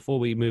 let's before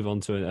we move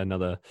on to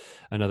another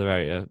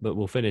area, but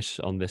we'll finish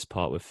on this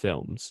part with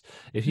films.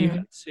 If you Mm.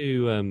 had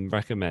to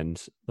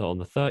recommend that on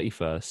the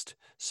 31st,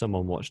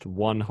 someone watched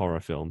one horror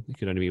film, it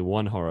could only be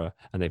one horror,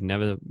 and they've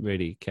never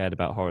really cared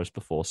about horrors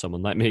before,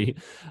 someone like me,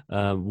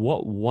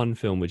 what one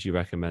film would you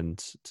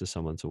recommend to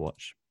someone to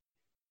watch?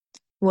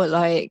 What,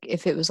 like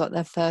if it was like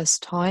their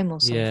first time or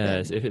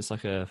Yes, something? if it's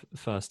like a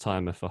first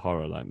timer for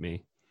horror like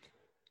me.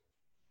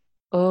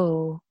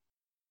 Oh,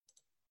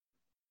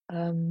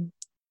 um,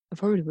 I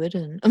probably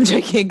wouldn't. I'm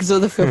joking because all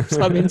the films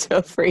I'm into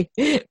are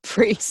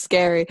pretty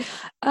scary.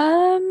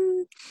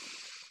 Um,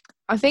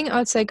 I think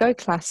I'd say go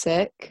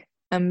classic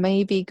and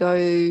maybe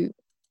go.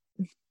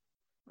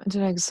 I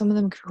don't know, because some of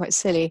them could be quite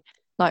silly.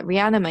 Like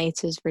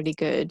Reanimator's really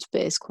good,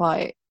 but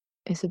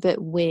it's a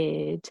bit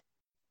weird.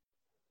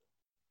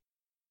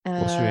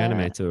 What's Uh,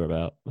 Reanimator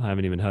about? I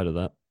haven't even heard of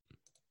that.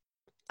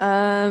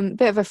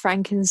 bit of a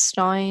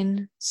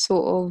Frankenstein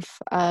sort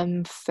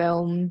of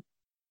film,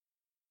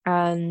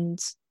 and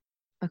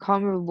I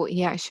can't remember what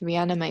he actually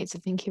reanimates. I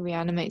think he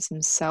reanimates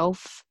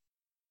himself,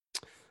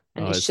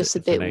 and Oh, it's just a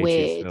it's an bit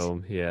 80s weird.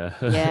 film. Yeah.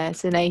 Yeah,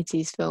 it's an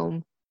 80s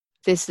film.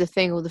 This is the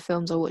thing, all the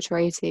films I watch are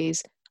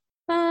 80s.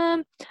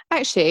 Um,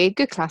 Actually,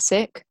 good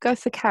classic. Go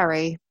for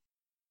Carrie.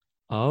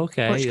 Oh,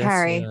 okay. Watch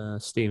That's Carrie. a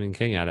Stephen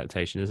King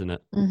adaptation, isn't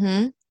it?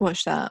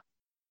 Watch that.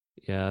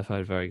 Yeah, I've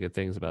heard very good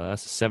things about that.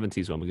 That's a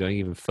 70s one. We're going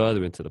even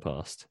further into the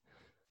past.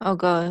 I'll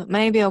go.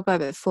 Maybe I'll go a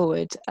bit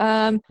forward.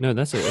 No,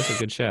 that's a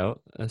good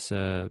shout. That's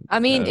I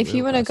mean, a if real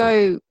you want to classic.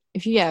 go,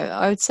 if you, yeah,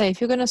 I would say if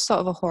you're going to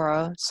start with a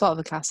horror, start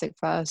with a classic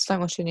first. Don't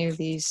watch any of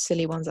these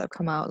silly ones that have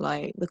come out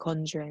like The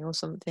Conjuring or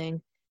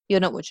something. You're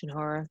not watching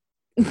horror.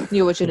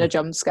 You're watching a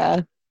jump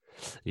scare.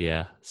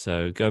 Yeah,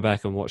 so go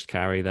back and watch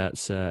Carrie.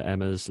 That's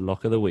Emma's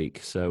lock of the week.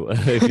 So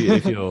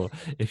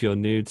if you're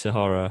new to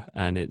horror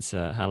and it's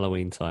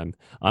Halloween time,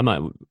 I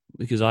might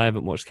because I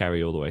haven't watched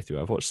Carrie all the way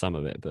through. I've watched some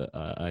of it, but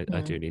I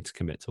Mm. do need to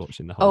commit to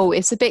watching the whole Oh, thing.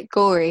 it's a bit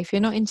gory. If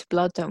you're not into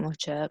blood, don't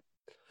watch it.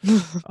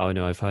 Oh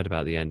no, I've heard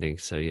about the ending,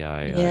 so yeah,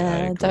 I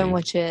Yeah, don't agree.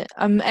 watch it.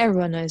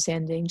 Everyone knows the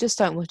ending. Just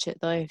don't watch it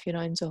though if you're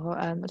not into horror.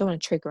 I don't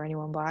want to trigger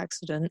anyone by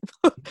accident.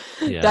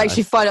 They Yeah,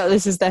 actually find out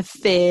this is their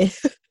fear.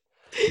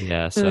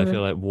 yeah. So I Uh,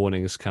 feel like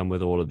warnings come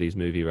with all of these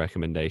movie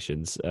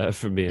recommendations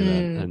from me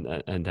and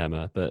mm, and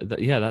Emma. But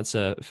yeah, that's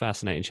a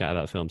fascinating chat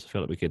about films. I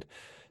feel like we could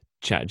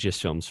chat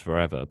just films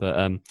forever.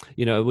 But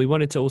we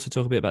wanted to also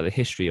talk a bit about the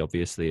history,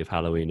 obviously, of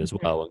Halloween as mhm.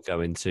 well, and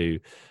go into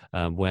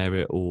where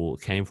it all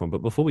came from.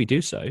 But before we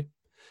do so,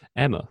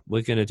 Emma,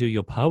 we're going to do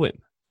your poem.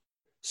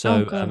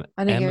 Oh So God,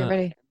 I didn't get it Emma,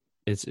 ready.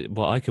 it's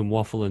well, I can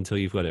waffle until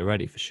you've got it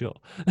ready for sure.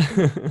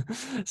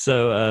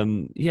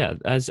 So yeah,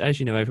 as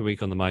you know, every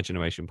week on the My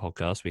Generation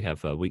podcast, we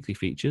have weekly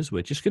features.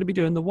 We're just going to be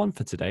doing the one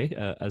for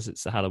today, as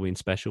it's a Halloween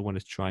special.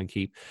 Wanted to try and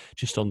keep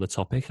just on the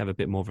topic, have a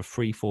bit more of a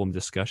free form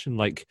discussion,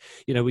 like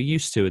we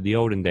used to in the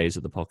olden days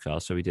of the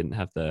podcast, so we didn't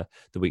have the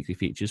weekly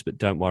features. But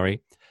don't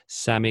worry,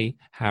 Sammy,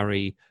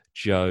 Harry,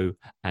 Joe,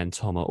 and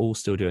Tom are all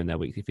still doing their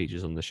weekly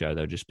features on the show.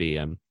 They'll just be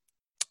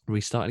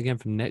restarting again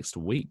from next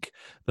week.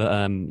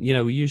 But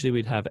usually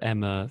we'd have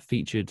Emma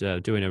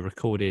featured doing a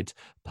recorded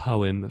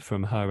poem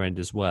from her end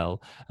as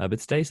well. But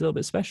today's a little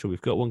bit special.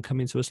 We've got one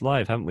coming to us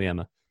live, haven't we,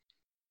 Emma?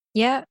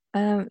 Yeah,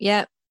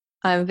 yeah.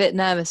 I'm a bit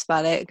nervous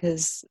about it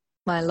because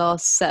my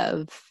last set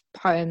of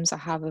poems I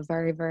have are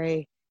very,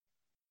 very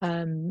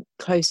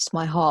close to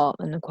my heart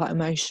and are quite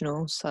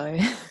emotional. So,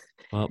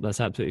 Well,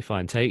 that's absolutely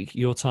fine. Take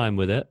your time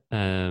with it.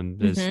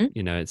 There's, hmm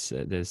it's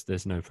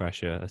there's no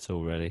pressure at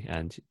all, really.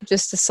 And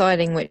just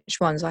deciding which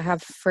ones. I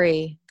have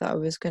three that I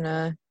was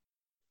gonna.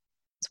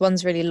 This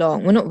one's really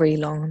long. Well, not really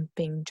long. I'm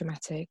being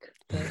dramatic.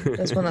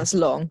 There's one that's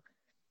long.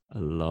 a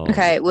long,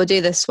 Okay, we'll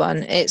do this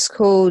one. It's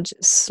called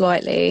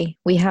Slightly.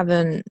 We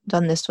haven't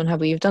done this one,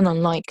 have we? You've done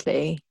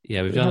Unlikely,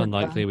 yeah, we've but we done haven't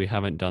unlikely. done We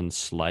haven't done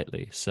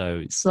slightly.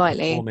 So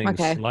Slightly. performing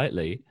Okay.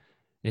 slightly,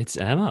 it's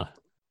Emma.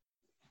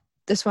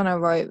 This one I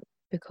wrote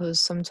because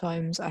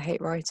sometimes I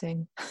hate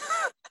writing.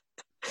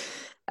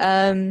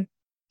 um,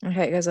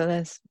 okay, it goes like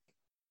this.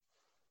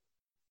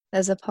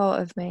 There's a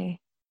part of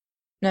me.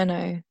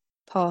 No,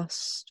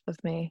 past of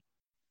me.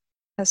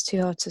 That's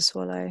too hard to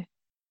swallow.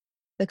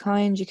 The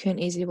kind you couldn't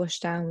easily wash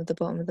down with the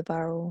bottom of the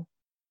barrel.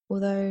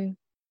 Although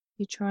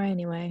you try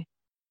anyway.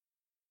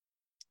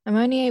 I'm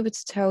only able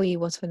to tell you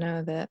what I know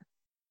of it,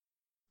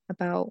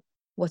 about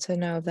what I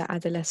know of that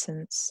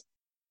adolescence.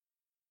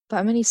 But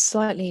I'm only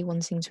slightly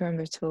wanting to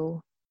remember it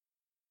all.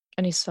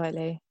 Only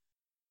slightly.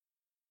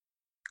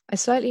 I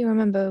slightly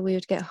remember we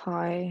would get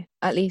high,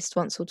 at least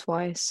once or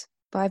twice,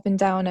 but I've been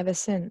down ever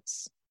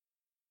since.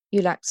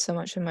 You lacked so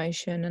much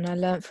emotion, and I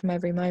learnt from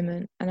every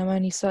moment, and I'm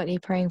only slightly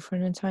praying for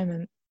an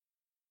atonement.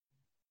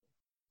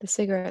 The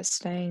cigarette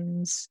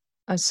stains.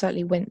 I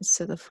slightly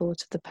wince at the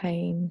thought of the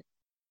pain.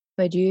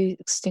 Where'd you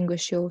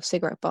extinguish your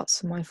cigarette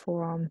butts on my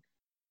forearm?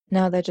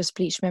 Now they're just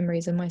bleached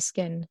memories in my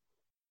skin,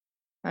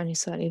 only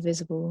slightly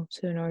visible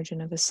to an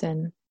origin of a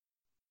sin.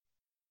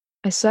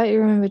 I slightly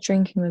remember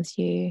drinking with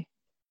you.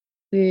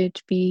 We would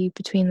be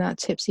between that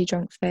tipsy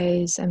drunk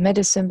phase, and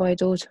Medicine by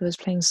Daughter was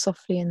playing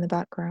softly in the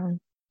background.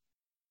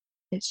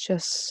 It's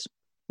just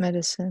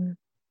medicine.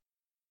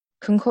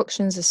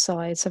 Concoctions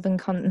aside, Southern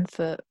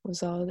Comfort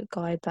was our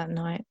guide that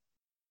night.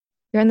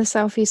 You're in the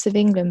southeast of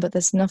England, but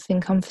there's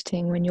nothing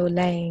comforting when you're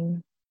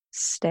laying,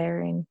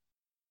 staring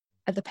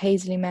at the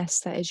paisley mess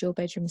that is your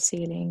bedroom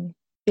ceiling,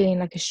 feeling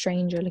like a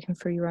stranger looking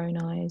through your own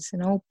eyes.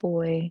 And oh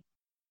boy,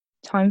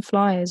 time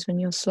flies when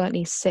you're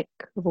slightly sick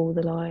of all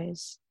the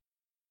lies.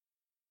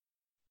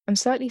 I'm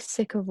slightly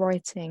sick of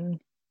writing,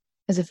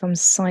 as if I'm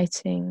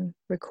citing,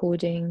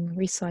 recording,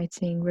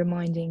 reciting,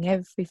 reminding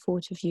every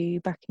thought of you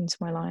back into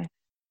my life.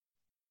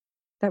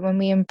 That when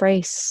we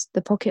embrace,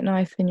 the pocket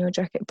knife in your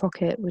jacket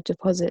pocket would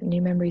deposit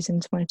new memories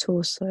into my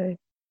torso,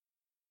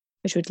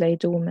 which would lay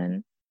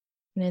dormant.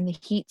 And in the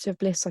heat of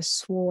bliss, I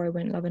swore I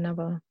wouldn't love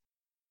another.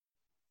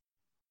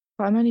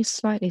 But I'm only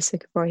slightly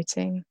sick of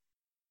writing.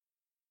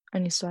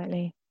 Only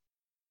slightly.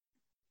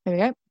 There we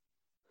go.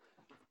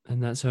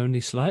 And that's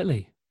only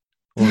slightly.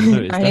 Well,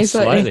 no, Only that's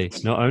slightly. slightly.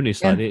 Not only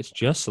Yeah. slightly, it's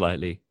just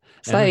slightly.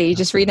 Emma Slightly. You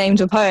just Casson. renamed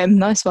your poem.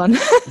 Nice one.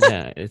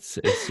 Yeah, it's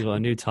got a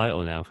new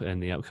title now in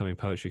the upcoming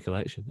poetry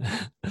collection.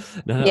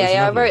 No, that was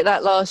Yeah, I lovely. wrote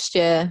that last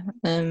year.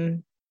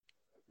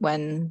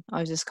 When I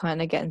was just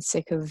kind of getting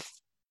sick of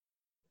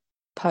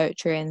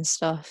poetry and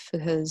stuff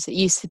because it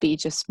used to be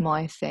just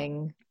my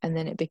thing, and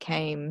then it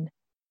became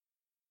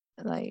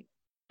like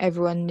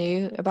everyone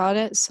knew about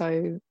it,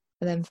 so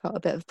I then felt a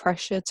bit of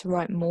pressure to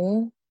write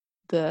more,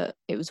 but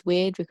it was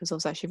weird because I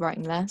was actually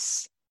writing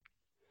less.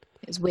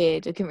 It was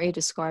weird. I couldn't really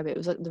describe it. It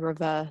was like the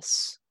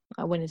reverse.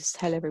 I wanted to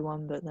tell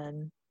everyone, but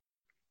then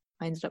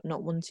I ended up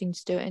not wanting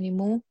to do it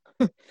anymore.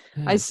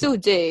 Yeah, I still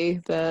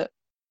do, but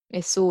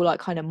it's all like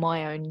kind of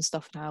my own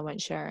stuff now. I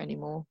won't share it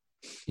anymore.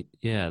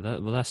 yeah.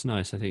 Well, that's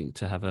nice. I think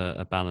to have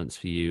a balance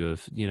for you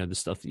of the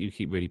stuff that you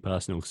keep really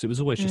personal because it was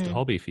always just a Mm.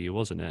 hobby for you,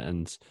 wasn't it?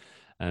 And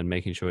and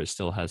making sure it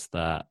still has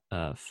that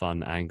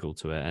fun angle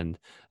to it. And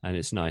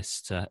it's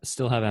nice to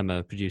still have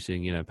Emma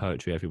producing,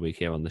 poetry every week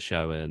here on the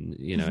show, and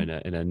in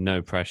a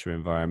no pressure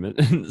environment.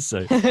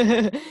 So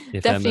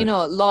if Definitely Emma,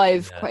 not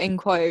live, yeah, quote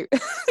unquote.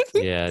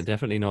 yeah,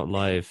 definitely not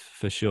live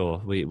for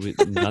sure.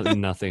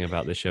 Nothing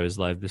about this show is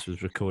live. This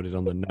was recorded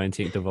on the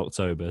 19th of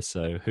October,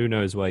 so who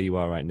knows where you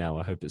are right now.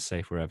 I hope it's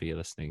safe wherever you're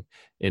listening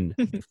in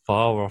the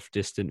far off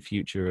distant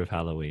future of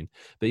Halloween.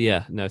 But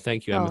yeah, no,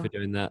 thank you, Emma, for Oh,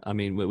 doing that. I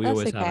mean, we that's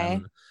always have okay.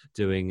 Emma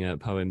doing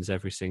poems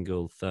every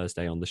single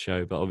Thursday on the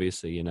show, but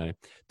obviously,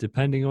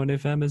 depending on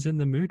if Emma's in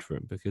the mood for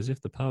them, because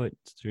if the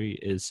poetry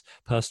is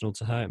personal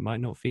to her, it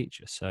might not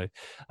feature. So,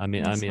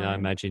 That's I fine.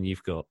 imagine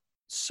you've got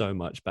so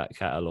much back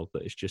catalogue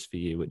that it's just for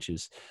you, which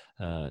is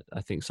I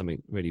think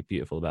something really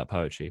beautiful about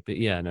poetry. But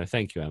yeah, no,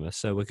 thank you, Emma.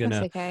 So That's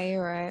okay.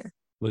 You're right.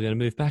 we're gonna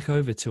move back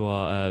over to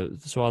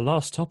our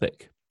last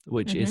topic,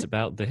 which is Mhm.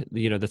 about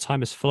the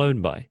time has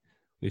flown by.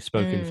 We've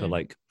spoken for Mm.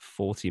 like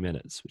 40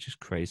 minutes, which is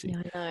crazy.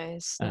 Yeah, I know.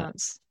 It's uh,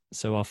 nuts.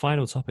 so our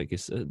final topic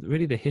is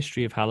really the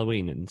history of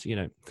Halloween.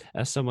 And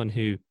as someone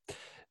who,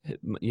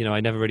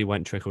 I never really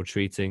went trick or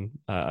treating.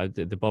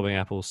 The bobbing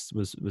apples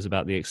was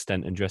about the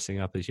extent, and dressing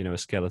up as a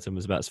skeleton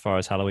was about as far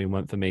as Halloween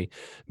went for me,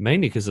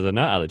 mainly because of the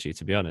nut allergy.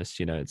 To be honest,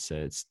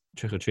 it's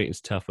trick or treating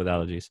is tough with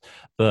allergies,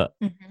 but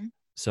Mhm.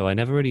 so I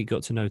never really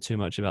got to know too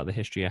much about the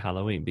history of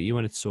Halloween. But you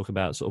wanted to talk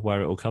about sort of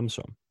where it all comes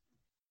from.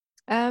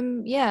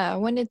 Yeah, I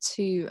wanted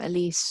to at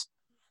least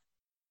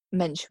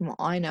mention what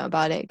I know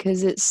about it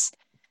because it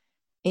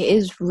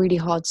is really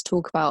hard to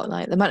talk about.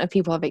 Like the amount of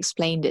people I've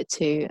explained it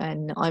to,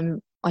 and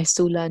I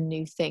still learn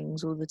new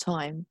things all the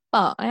time.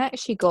 But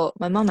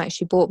my mum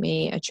actually bought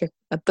me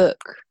a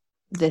book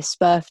this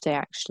birthday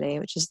actually,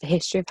 which is the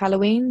history of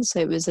Halloween. So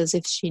it was as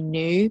if she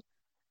knew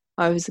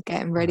I was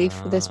getting ready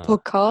for this Ah.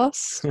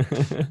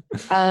 podcast.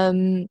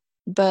 Um,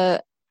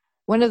 but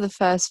one of the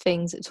first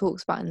things it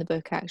talks about in the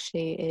book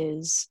actually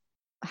is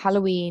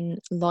Halloween,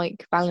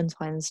 like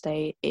Valentine's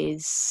Day,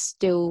 is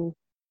still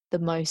the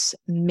most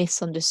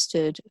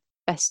misunderstood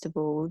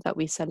festival that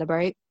we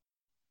celebrate.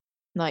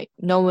 Like,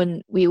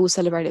 we all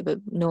celebrate it, but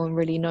no one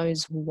really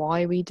knows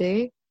why we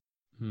do.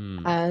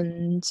 Hmm.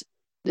 And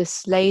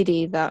this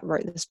lady that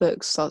wrote this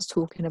book starts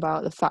talking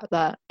about the fact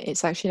that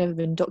it's actually never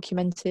been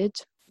documented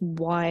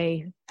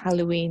why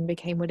Halloween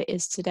became what it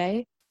is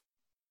today.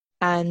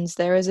 And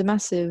there is a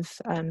massive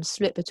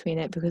split between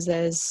it because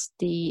there's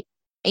the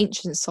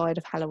ancient side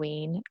of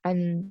Halloween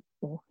and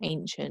well,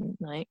 ancient,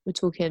 like we're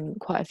talking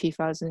quite a few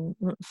thousand,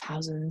 not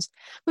thousands,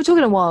 we're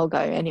talking a while ago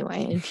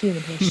anyway in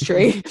human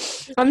history.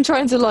 I'm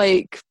trying to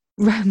like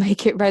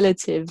make it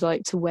relative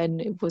like to when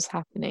it was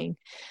happening,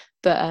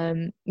 but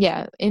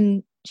yeah,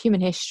 in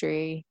human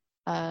history,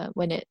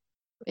 when it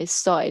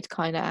started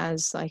kind of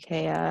as like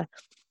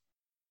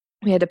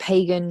we had a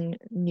pagan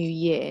New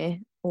Year,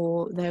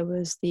 or there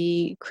was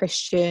the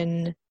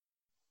Christian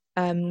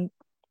um,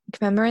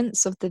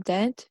 commemorants of the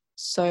dead.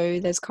 So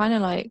there's kind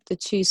of like the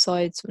two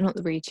sides, not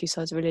the really two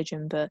sides of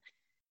religion, but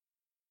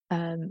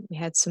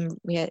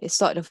it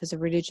started off as a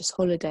religious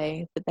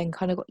holiday, but then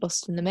kind of got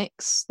lost in the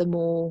mix the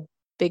more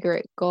bigger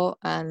it got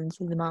and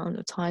the amount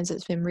of times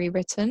it's been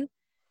rewritten.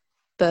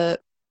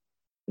 But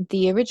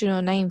the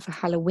original name for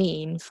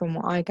Halloween, from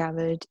what I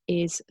gathered,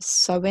 is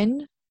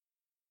Samhain,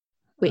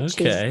 which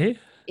is Okay.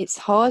 it's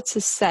hard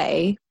to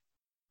say,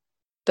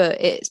 but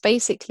it's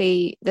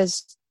basically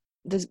there's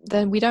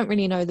then we don't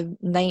really know the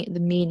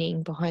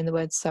meaning behind the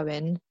word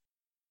sewing,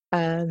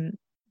 um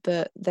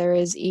but there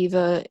is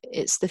either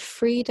it's the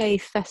 3-day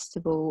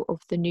festival of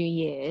the new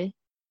year,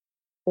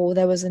 or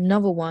there was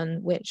another one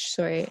which,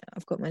 sorry,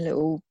 I've got my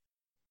little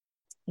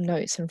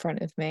notes in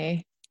front of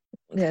me.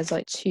 There's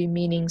like two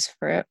meanings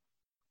for it.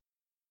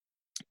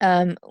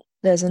 um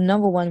there's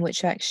another one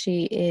which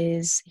actually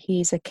is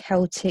he's a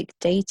Celtic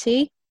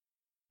deity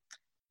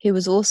who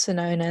was also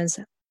known as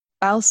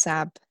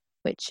Balsab,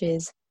 which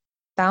is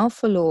Bal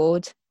for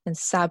Lord and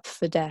Sab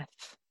for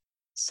death.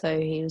 So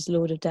he was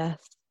Lord of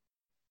Death.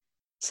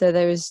 So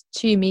there is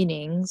two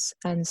meanings,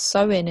 and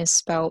Samhain is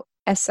spelled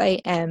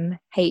Samhain,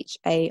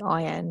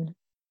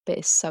 but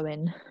it's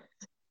Samhain.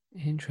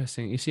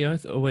 Interesting. You see,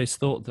 always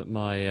thought that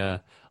my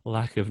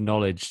lack of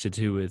knowledge to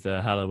do with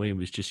Halloween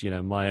was just,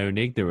 my own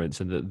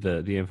ignorance, and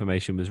that the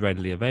information was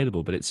readily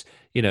available. But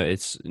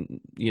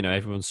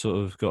everyone's sort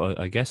of got,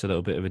 I guess, a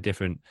little bit of a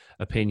different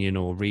opinion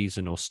or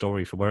reason or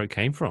story for where it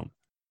came from.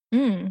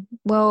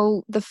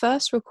 Well, the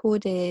first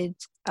recorded,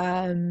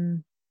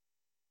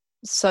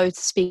 so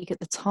to speak, at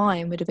the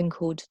time would have been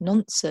called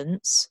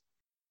nonsense,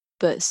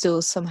 but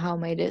still somehow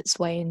made its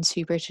way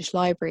into British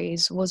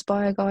libraries, was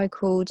by a guy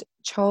called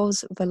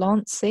Charles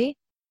Vallancey.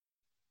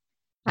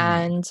 Hmm.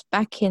 And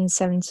back in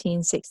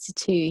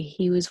 1762,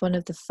 he was one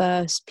of the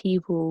first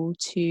people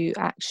to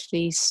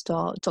actually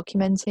start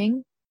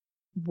documenting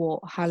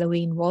what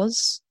Halloween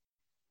was.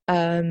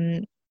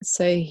 Um,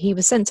 so he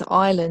was sent to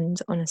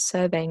Ireland on a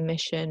surveying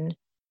mission,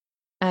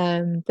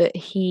 but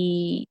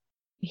he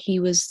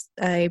was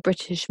a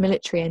British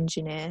military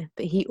engineer,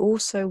 but he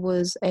also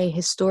was a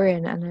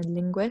historian and a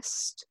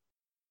linguist.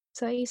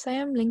 So you say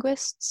I'm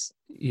linguists?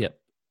 Yep.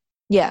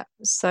 Yeah,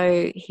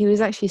 so he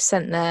was actually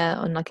sent there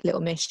on like a little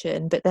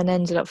mission, but then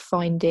ended up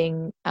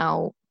finding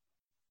out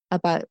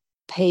about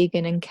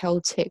pagan and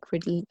Celtic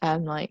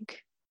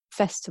like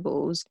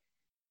festivals,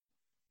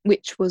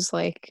 which was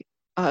like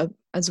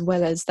as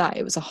well as that,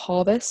 it was a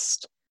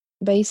harvest.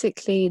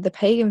 Basically, the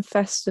pagan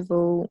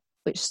festival,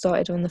 which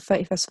started on the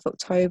 31st of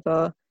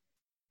October,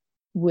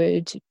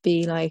 would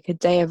be like a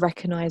day of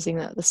recognizing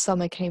that the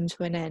summer came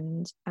to an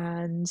end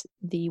and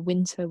the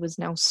winter was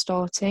now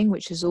starting,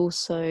 which is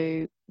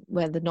also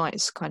where the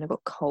nights kind of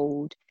got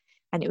cold.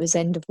 And it was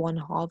end of one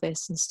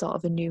harvest and start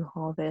of a new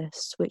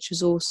harvest, which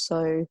was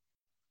also,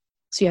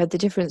 so you had the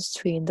difference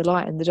between the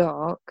light and the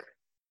dark,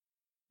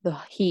 the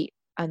heat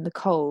and the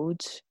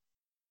cold.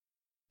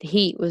 The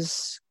heat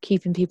was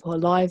keeping people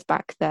alive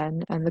back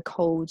then, and the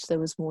cold, there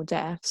was more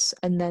deaths.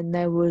 And then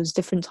there was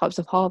different types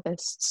of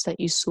harvests that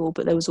you saw,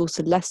 but there was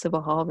also less of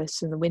a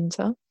harvest in the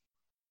winter.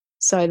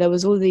 So there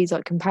was all these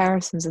like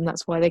comparisons, and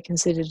that's why they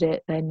considered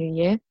it their new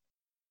year.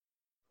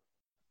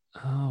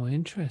 Oh,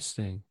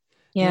 interesting.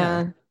 Yeah.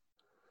 Yeah.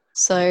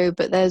 So,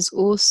 but there's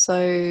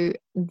also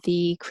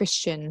the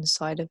Christian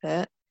side of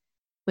it,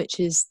 which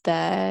is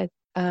their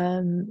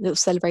little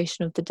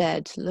celebration of the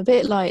dead, a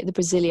bit like the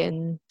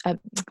Brazilian.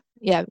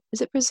 Yeah,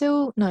 is it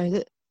Brazil? No,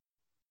 the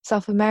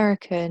South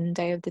American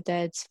Day of the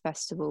Dead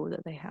festival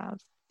that they have.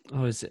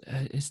 Oh, is it?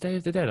 It's Day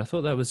of the Dead. I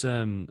thought that was.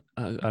 I mean,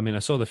 I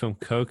saw the film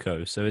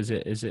Coco. So is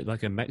it? Is it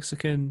like a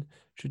Mexican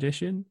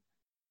tradition?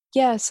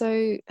 Yeah,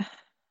 so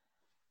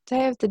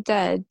Day of the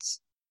Dead.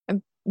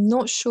 I'm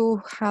not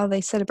sure how they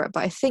celebrate,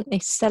 but I think they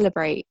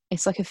celebrate.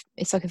 It's like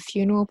a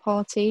funeral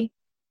party.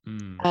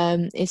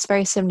 Mm. It's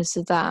very similar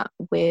to that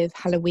with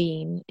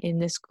Halloween in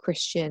this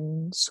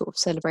Christian sort of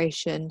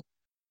celebration.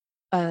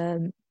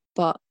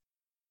 But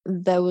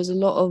there was a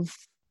lot of,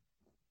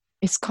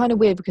 it's kind of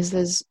weird because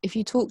there's, if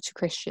you talk to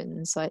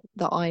Christians like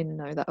that I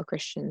know that are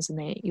Christians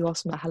and you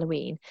ask them about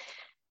Halloween,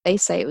 they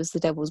say it was the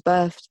devil's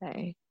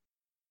birthday,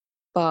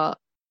 but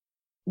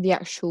the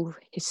actual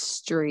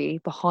history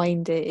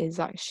behind it is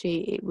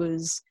actually it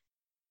was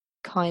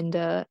kind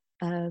of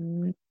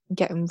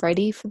getting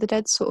ready for the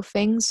dead sort of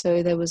thing.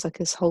 So there was like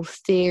this whole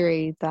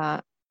theory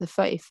that the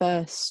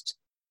 31st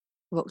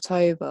of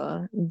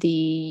October,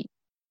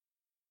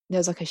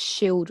 there's like a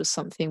shield or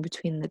something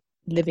between the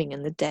living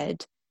and the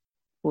dead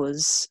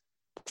was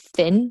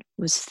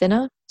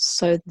thinner,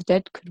 so the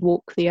dead could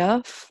walk the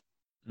earth.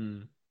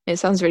 Mm. It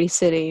sounds really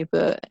silly,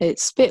 but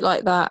it's a bit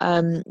like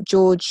that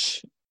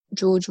George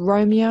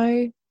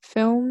Romeo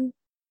film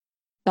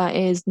that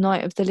is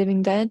Night of the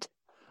Living Dead.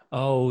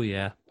 Oh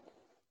yeah.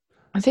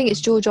 I think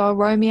it's George R.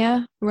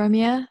 Romeo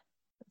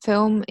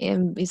film.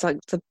 And he's like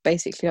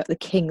basically like the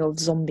king of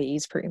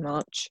zombies, pretty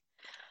much.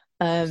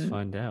 Let's Um,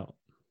 find out.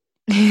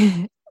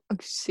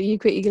 so you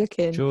quickly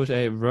looking. George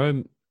A.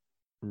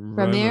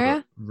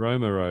 Romero?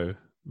 Romero.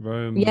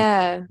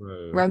 Yeah,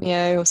 Romero.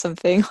 Romeo or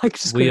something. I could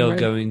just call We him are Romeo.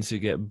 going to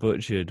get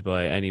butchered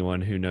by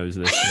anyone who knows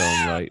this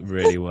film like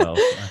really well,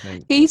 I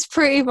think. He's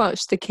pretty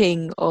much the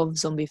king of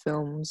zombie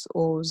films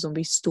or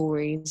zombie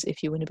stories,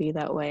 if you want to be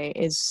that way,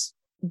 is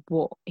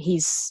what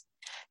he's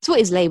it's what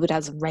he's labelled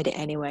as on Reddit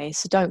anyway,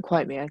 so don't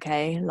quote me,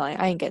 okay? Like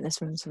I ain't getting this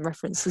from some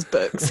references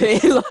books here.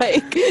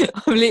 Like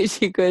I'm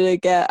literally gonna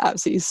get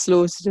absolutely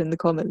slaughtered in the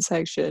comment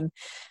section.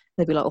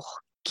 They'll be like, oh,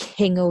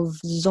 king of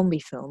zombie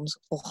films.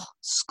 Oh,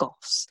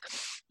 scoffs.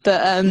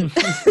 But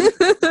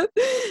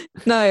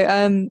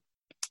no,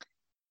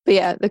 but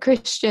yeah, the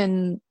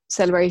Christian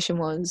celebration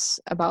was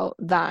about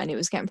that and it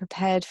was getting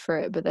prepared for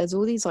it. But there's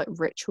all these like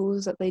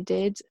rituals that they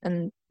did.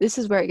 And this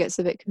is where it gets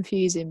a bit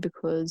confusing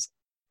because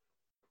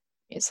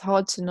it's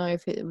hard to know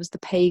if it was the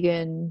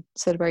pagan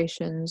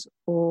celebrations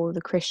or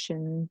the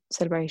Christian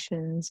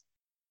celebrations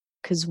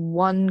because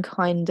one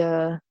kind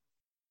of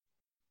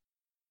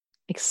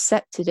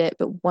accepted it,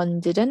 but one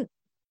didn't.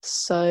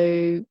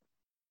 So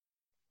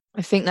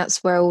I think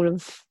that's where all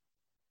of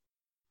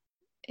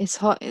it's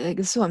hard. Like,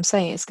 this is what I'm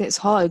saying. It's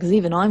hard because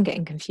even I'm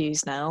getting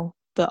confused now,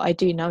 but I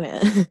do know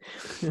it.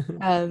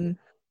 um,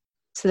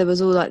 so there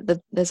was all like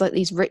there's like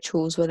these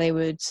rituals where they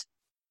would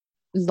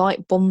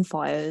light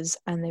bonfires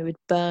and they would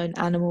burn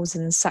animals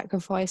in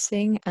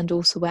sacrificing and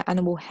also wear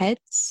animal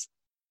heads.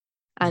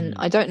 And Mm.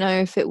 I don't know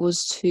if it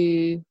was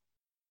to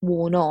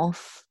warn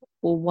off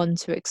or one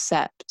to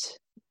accept,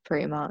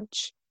 pretty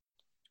much.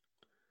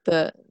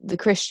 But the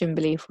Christian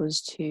belief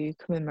was to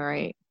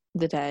commemorate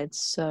the dead.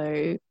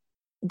 So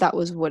that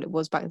was what it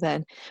was back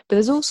then. But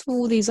there's also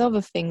all these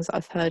other things that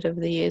I've heard over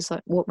the years,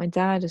 like what my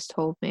dad has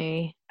told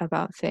me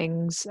about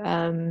things.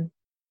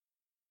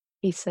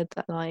 He said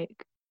that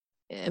like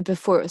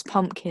before it was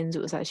pumpkins,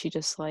 it was actually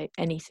just like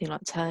anything like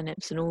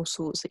turnips and all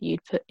sorts that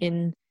you'd put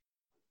in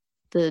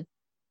the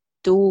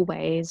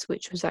doorways,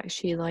 which was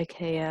actually like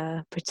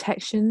a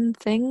protection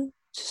thing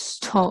to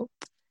stop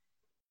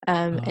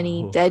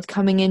any Oh. dead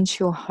coming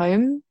into your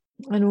home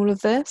and all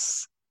of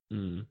this.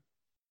 Mm.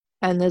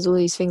 And there's all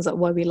these things like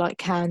why we light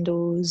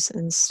candles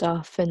and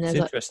stuff. And It's there's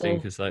like interesting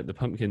because like the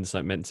pumpkin's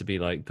like meant to be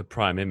like the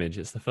prime image.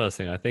 It's the first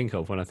thing I think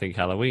of when I think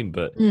Halloween,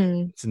 but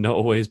mm, it's not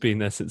always been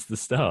there since the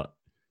start.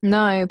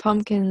 no,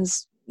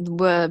 pumpkins.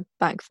 were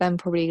back then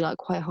probably like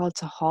quite hard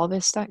to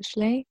harvest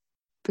actually,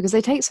 because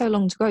they take so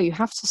long to grow. You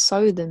have to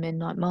sow them in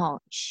like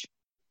March.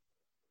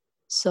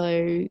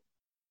 So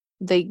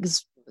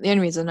the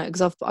only reason I know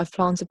because I've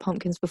planted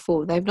pumpkins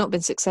before. They've not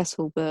been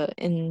successful, but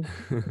in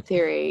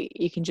theory,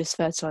 you can just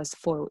fertilize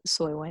the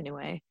soil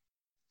anyway.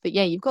 But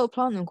yeah, you've got to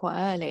plant them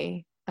quite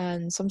early,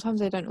 and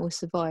sometimes they don't always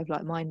survive,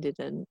 like mine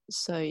didn't.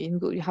 So you've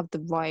got to have the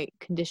right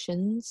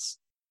conditions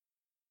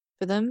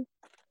for them.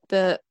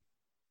 But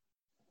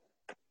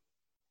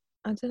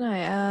I don't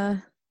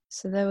know.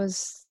 So there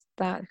was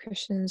that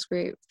Christians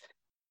group.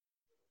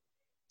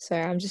 So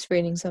I'm just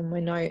reading some of my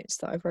notes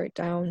that I wrote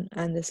down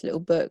and this little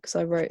book. So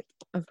I've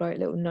wrote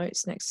little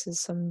notes next to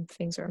some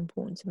things that are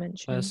important to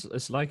mention.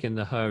 It's like in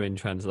the Her in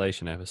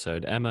Translation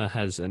episode. Emma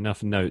has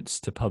enough notes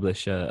to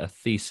publish a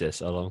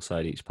thesis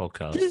alongside each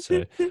podcast.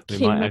 So we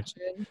Can you might have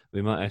imagine?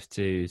 we might have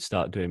to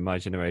start doing My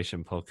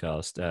Generation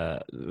podcast.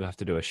 We have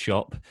to do a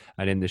shop,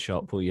 and in the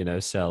shop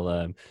we'll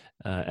sell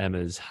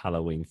Emma's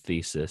Halloween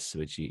thesis,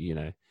 which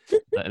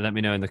let me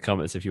know in the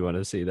comments if you want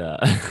to see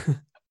that.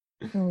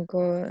 Oh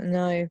God,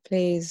 no,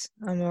 please.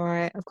 I'm all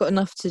right. I've got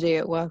enough to do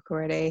at work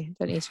already.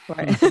 Don't need to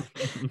write.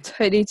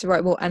 Don't need to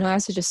write more. And I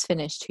also just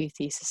finished 2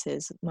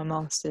 theses, my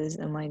masters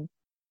and my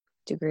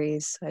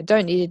degrees. I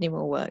don't need any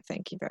more work.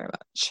 Thank you very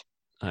much.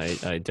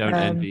 I don't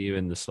envy you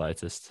in the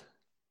slightest.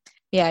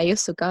 Yeah, you're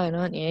still going,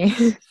 aren't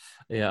you?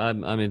 Yeah,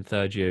 I'm in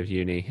third year of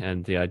uni,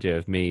 and the idea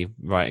of me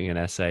writing an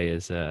essay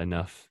is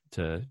enough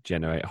to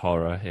generate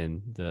horror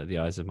in the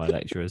eyes of my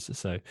lecturers.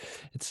 So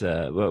it's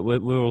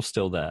we're all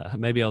still there.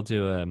 Maybe I'll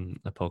do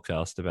a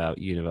podcast about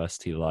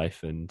university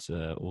life and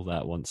all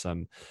that once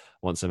I'm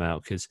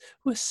out, because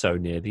we're so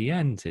near the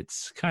end.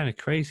 It's kind of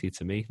crazy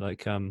to me.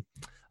 Like I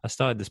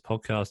started this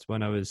podcast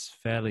when I was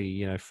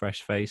fairly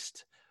fresh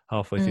faced,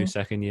 halfway through Mm.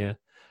 second year.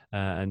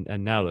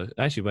 And now,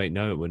 actually, wait,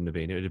 no, it wouldn't have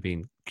been. It would have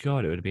been,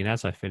 God, it would have been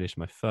as I finished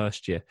my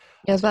first year.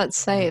 Yeah, I was about to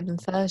say it in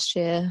first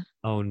year.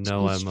 Oh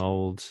no, I'm Jeez.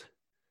 old.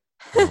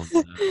 Oh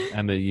no,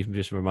 Emma, you've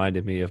just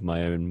reminded me of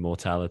my own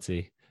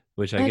mortality,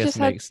 which I I guess just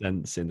had, makes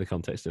sense in the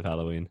context of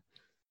Halloween.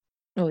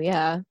 oh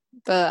yeah,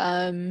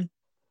 but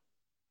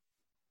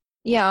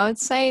yeah, I would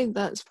say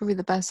that's probably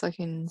the best I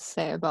can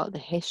say about the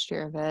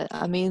history of it.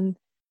 I mean,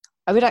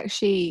 I would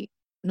actually,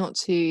 not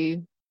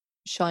to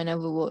shine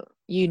over what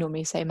you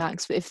normally say,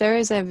 Max, but if there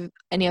is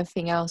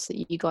anything else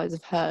that you guys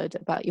have heard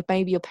about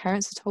maybe your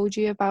parents have told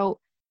you about,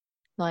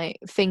 like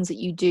things that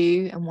you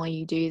do and why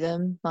you do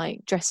them,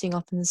 like dressing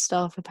up and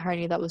stuff.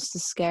 Apparently, that was to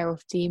scare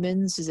off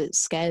demons, as it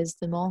scares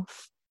them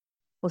off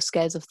or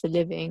scares off the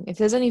living. If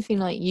there's anything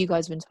like you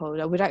guys have been told,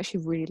 I would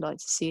actually really like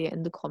to see it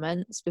in the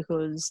comments,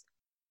 because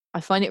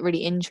I find it really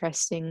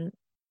interesting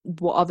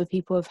what other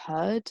people have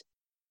heard,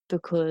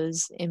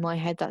 because in my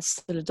head that's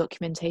still a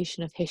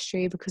documentation of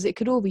history, because it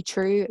could all be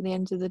true at the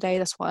end of the day.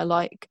 That's what I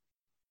like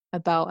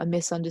about a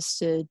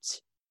misunderstood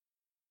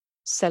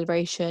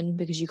celebration,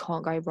 because you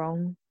can't go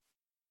wrong.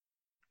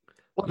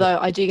 Yeah, Although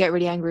I do get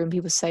really angry when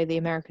people say the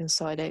Americans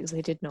started it, because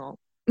they did not.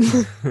 you're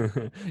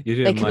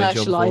They doing my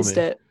job for commercialized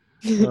me. it.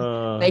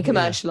 They Yeah.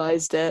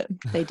 commercialized it.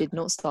 They did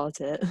not start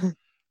it.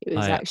 It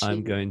was I'm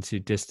actually going to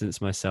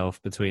distance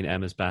myself between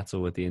Emma's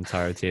battle with the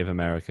entirety of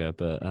America,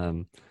 but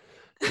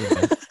you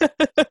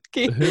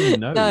know, who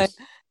no. knows?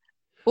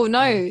 Well, Um,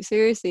 no,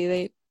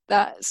 seriously,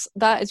 that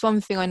is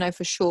one thing I know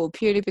for sure,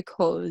 purely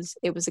because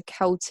it was a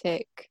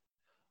Celtic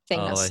thing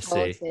that oh, I see.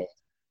 started,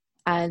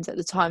 and at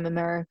the time,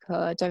 America,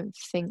 I don't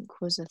think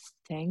was a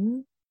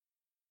thing.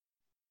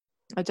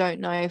 I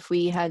don't know if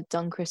we had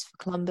done Christopher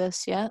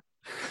Columbus yet.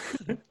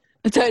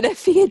 I don't know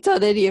if he had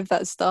done any of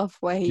that stuff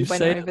where he You went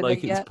say it over there like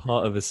it's yet.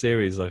 part of a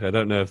series. Like I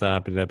don't know if that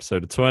happened in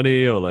episode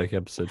 20 or like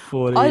episode I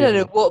 40. don't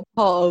know what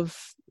part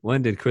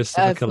When did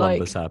Christopher of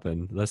Columbus like,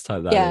 happen? Let's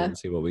type that in yeah, and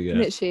see what we get.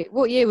 literally.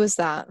 What year was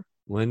that?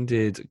 When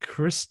did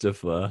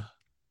Christopher?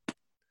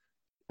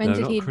 When No,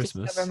 did not he discover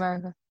Christmas.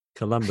 America?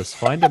 Columbus.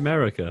 Find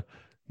America.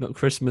 Not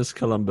Christmas,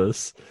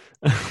 Columbus.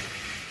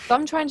 So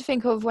I'm trying to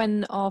think of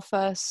when our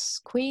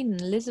first Queen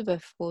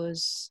Elizabeth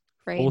was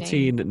reigning.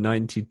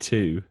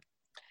 1492.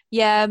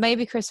 Yeah,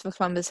 maybe Christopher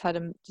Columbus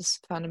had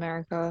just found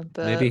America,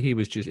 Maybe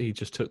but he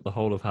just took the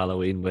whole of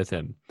Halloween with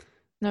him.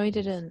 no, he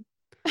didn't.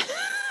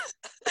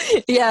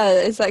 Yeah,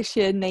 it's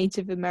actually a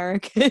Native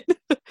American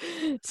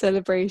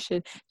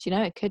celebration. Do you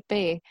know, it could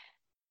be,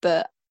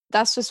 but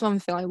that's just one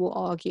thing I will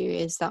argue,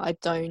 is that I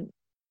don't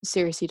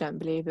seriously don't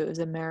believe it was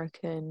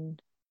American.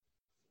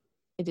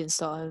 It didn't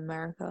start in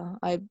America.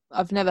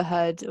 I've never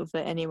heard of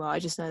it anywhere. I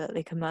just know that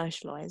they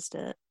commercialized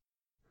it,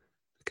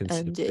 and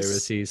it's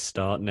Conspiracies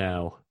start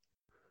now.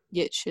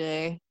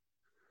 literally.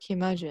 Can you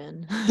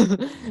imagine?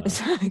 Uh,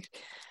 It's like,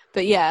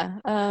 but yeah,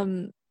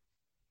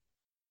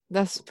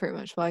 that's pretty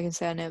much what I can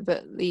say on it.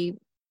 But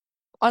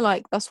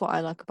that's what I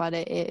like about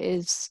it. It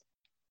is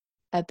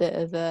a bit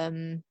of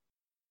an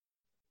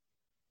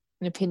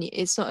opinion.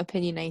 It's not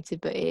opinionated,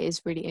 but it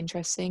is really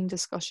interesting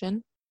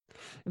discussion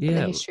about the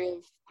yeah, history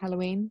of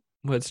Halloween.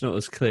 well, it's not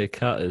as clear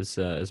cut as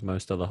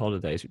most other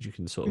holidays, which you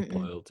can sort of Mm-mm.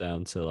 boil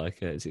down to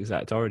like its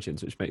exact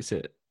origins, which makes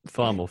it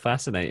far more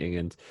fascinating.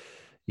 And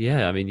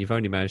Yeah, I mean, you've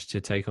only managed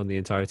to take on the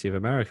entirety of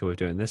America with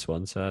doing this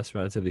one, so that's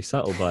relatively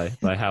subtle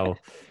by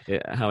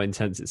how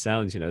intense it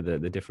sounds.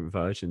 The different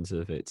versions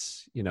of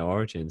its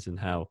origins, and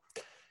how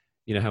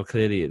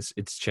clearly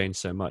it's changed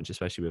so much,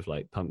 especially with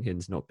like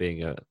pumpkins not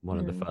being one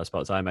of the Mm. first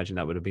parts. I imagine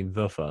that would have been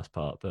the first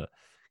part, but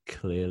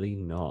clearly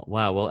not.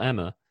 Wow. Well,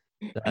 Emma,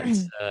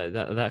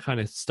 that kind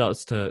of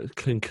starts to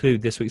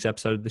conclude this week's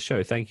episode of the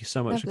show. Thank you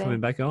so much for Lovely.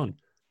 coming back on.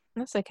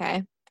 That's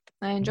okay.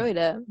 I enjoyed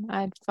it.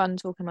 I had fun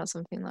talking about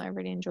something that I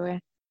really enjoy.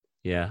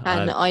 Yeah,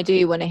 And I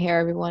do want to hear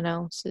everyone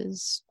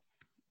else's,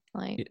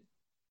 like,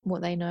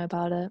 what they know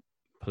about it.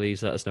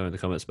 please let us know in the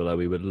comments below.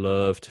 We would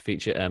love to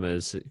feature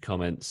Emma's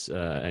comments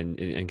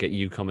and get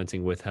you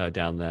commenting with her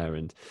down there,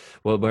 and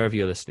well, wherever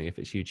you're listening, if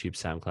it's YouTube,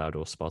 SoundCloud,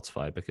 or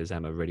Spotify, because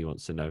Emma really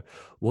wants to know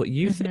what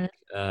you think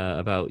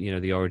about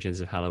the origins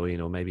of Halloween,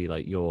 or maybe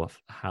like your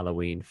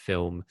Halloween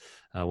film.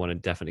 I want to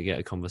definitely get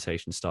a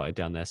conversation started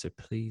down there, so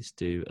please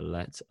do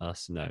let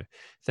us know.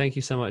 Thank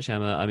you so much,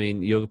 Emma. I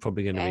mean, you're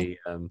probably going to be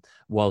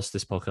whilst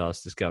this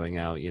podcast is going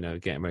out,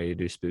 getting ready to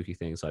do spooky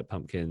things like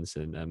pumpkins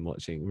and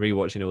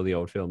rewatching all the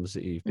old films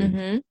that you've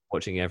been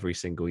watching every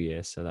single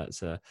year. So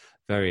that's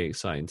very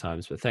exciting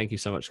times. But thank you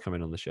so much for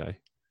coming on the show.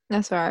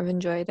 That's right. I've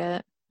enjoyed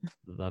it.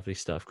 Lovely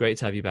stuff. Great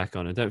to have you back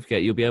on. And don't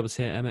forget, you'll be able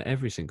to hear Emma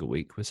every single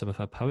week with some of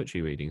her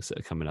poetry readings that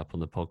are coming up on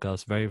the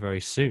podcast very,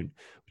 very soon,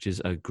 which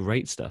is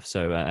great stuff.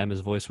 So Emma's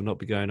voice will not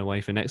be going away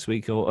for next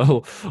week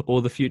or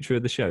the future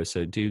of the show.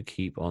 So do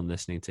keep on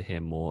listening to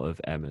hear more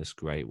of Emma's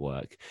great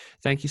work.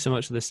 Thank you so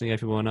much for listening,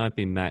 everyone. I've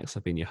been Max.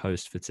 I've been your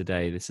host for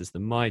today. This is the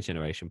My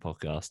Generation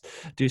podcast.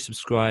 Do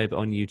subscribe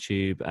on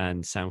YouTube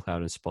and SoundCloud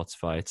and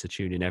Spotify to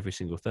tune in every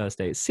single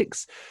Thursday at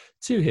 6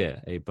 to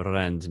hear a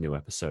brand new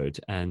episode.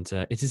 And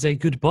it is a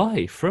goodbye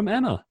from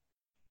Emma.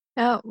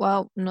 Oh,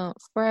 well, not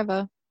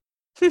forever.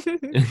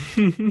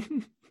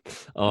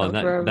 Oh, not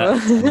and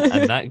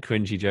forever. that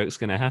cringy joke's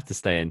going to have to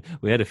stay in.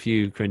 We had a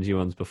few cringy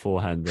ones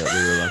beforehand that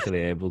we were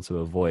luckily able to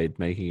avoid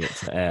making it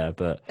to air,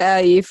 but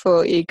you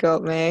thought you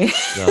got me.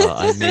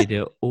 I made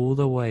it all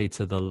the way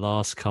to the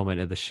last comment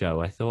of the show.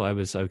 I thought I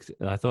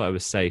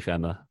was safe,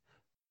 Emma.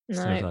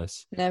 So No,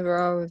 close. never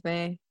are with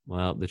me.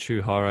 Well, the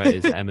true horror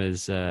is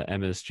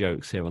Emma's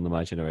jokes here on the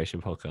My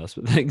Generation podcast.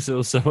 But thanks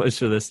all so much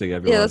for listening,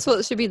 everyone. Yeah, that's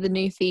what should be the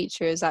new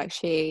feature, is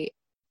actually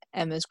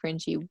Emma's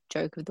cringy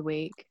joke of the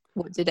week.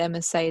 What did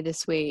Emma say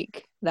this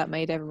week that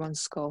made everyone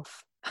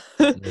scoff?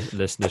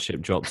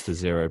 Listenership drops to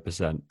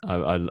 0%.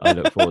 I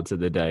look forward to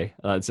the day.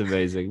 That's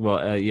amazing.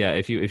 Well, yeah,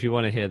 if you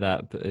want to hear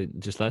that,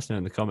 just let us know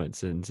in the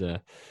comments, and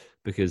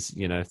because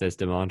if there's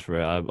demand for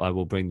it, I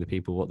will bring the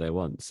people what they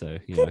want. So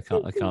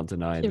I can't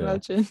deny Can you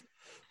imagine?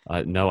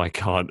 No, I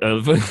can't.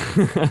 All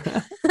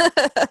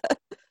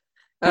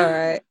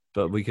right.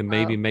 But we can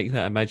maybe make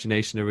that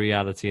imagination a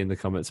reality in the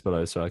comments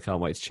below. So I can't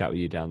wait to chat with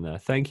you down there.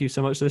 Thank you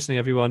so much for listening,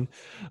 everyone.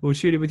 We'll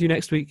tune in with you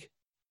next week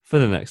for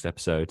the next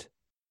episode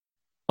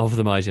of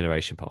the My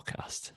Generation podcast.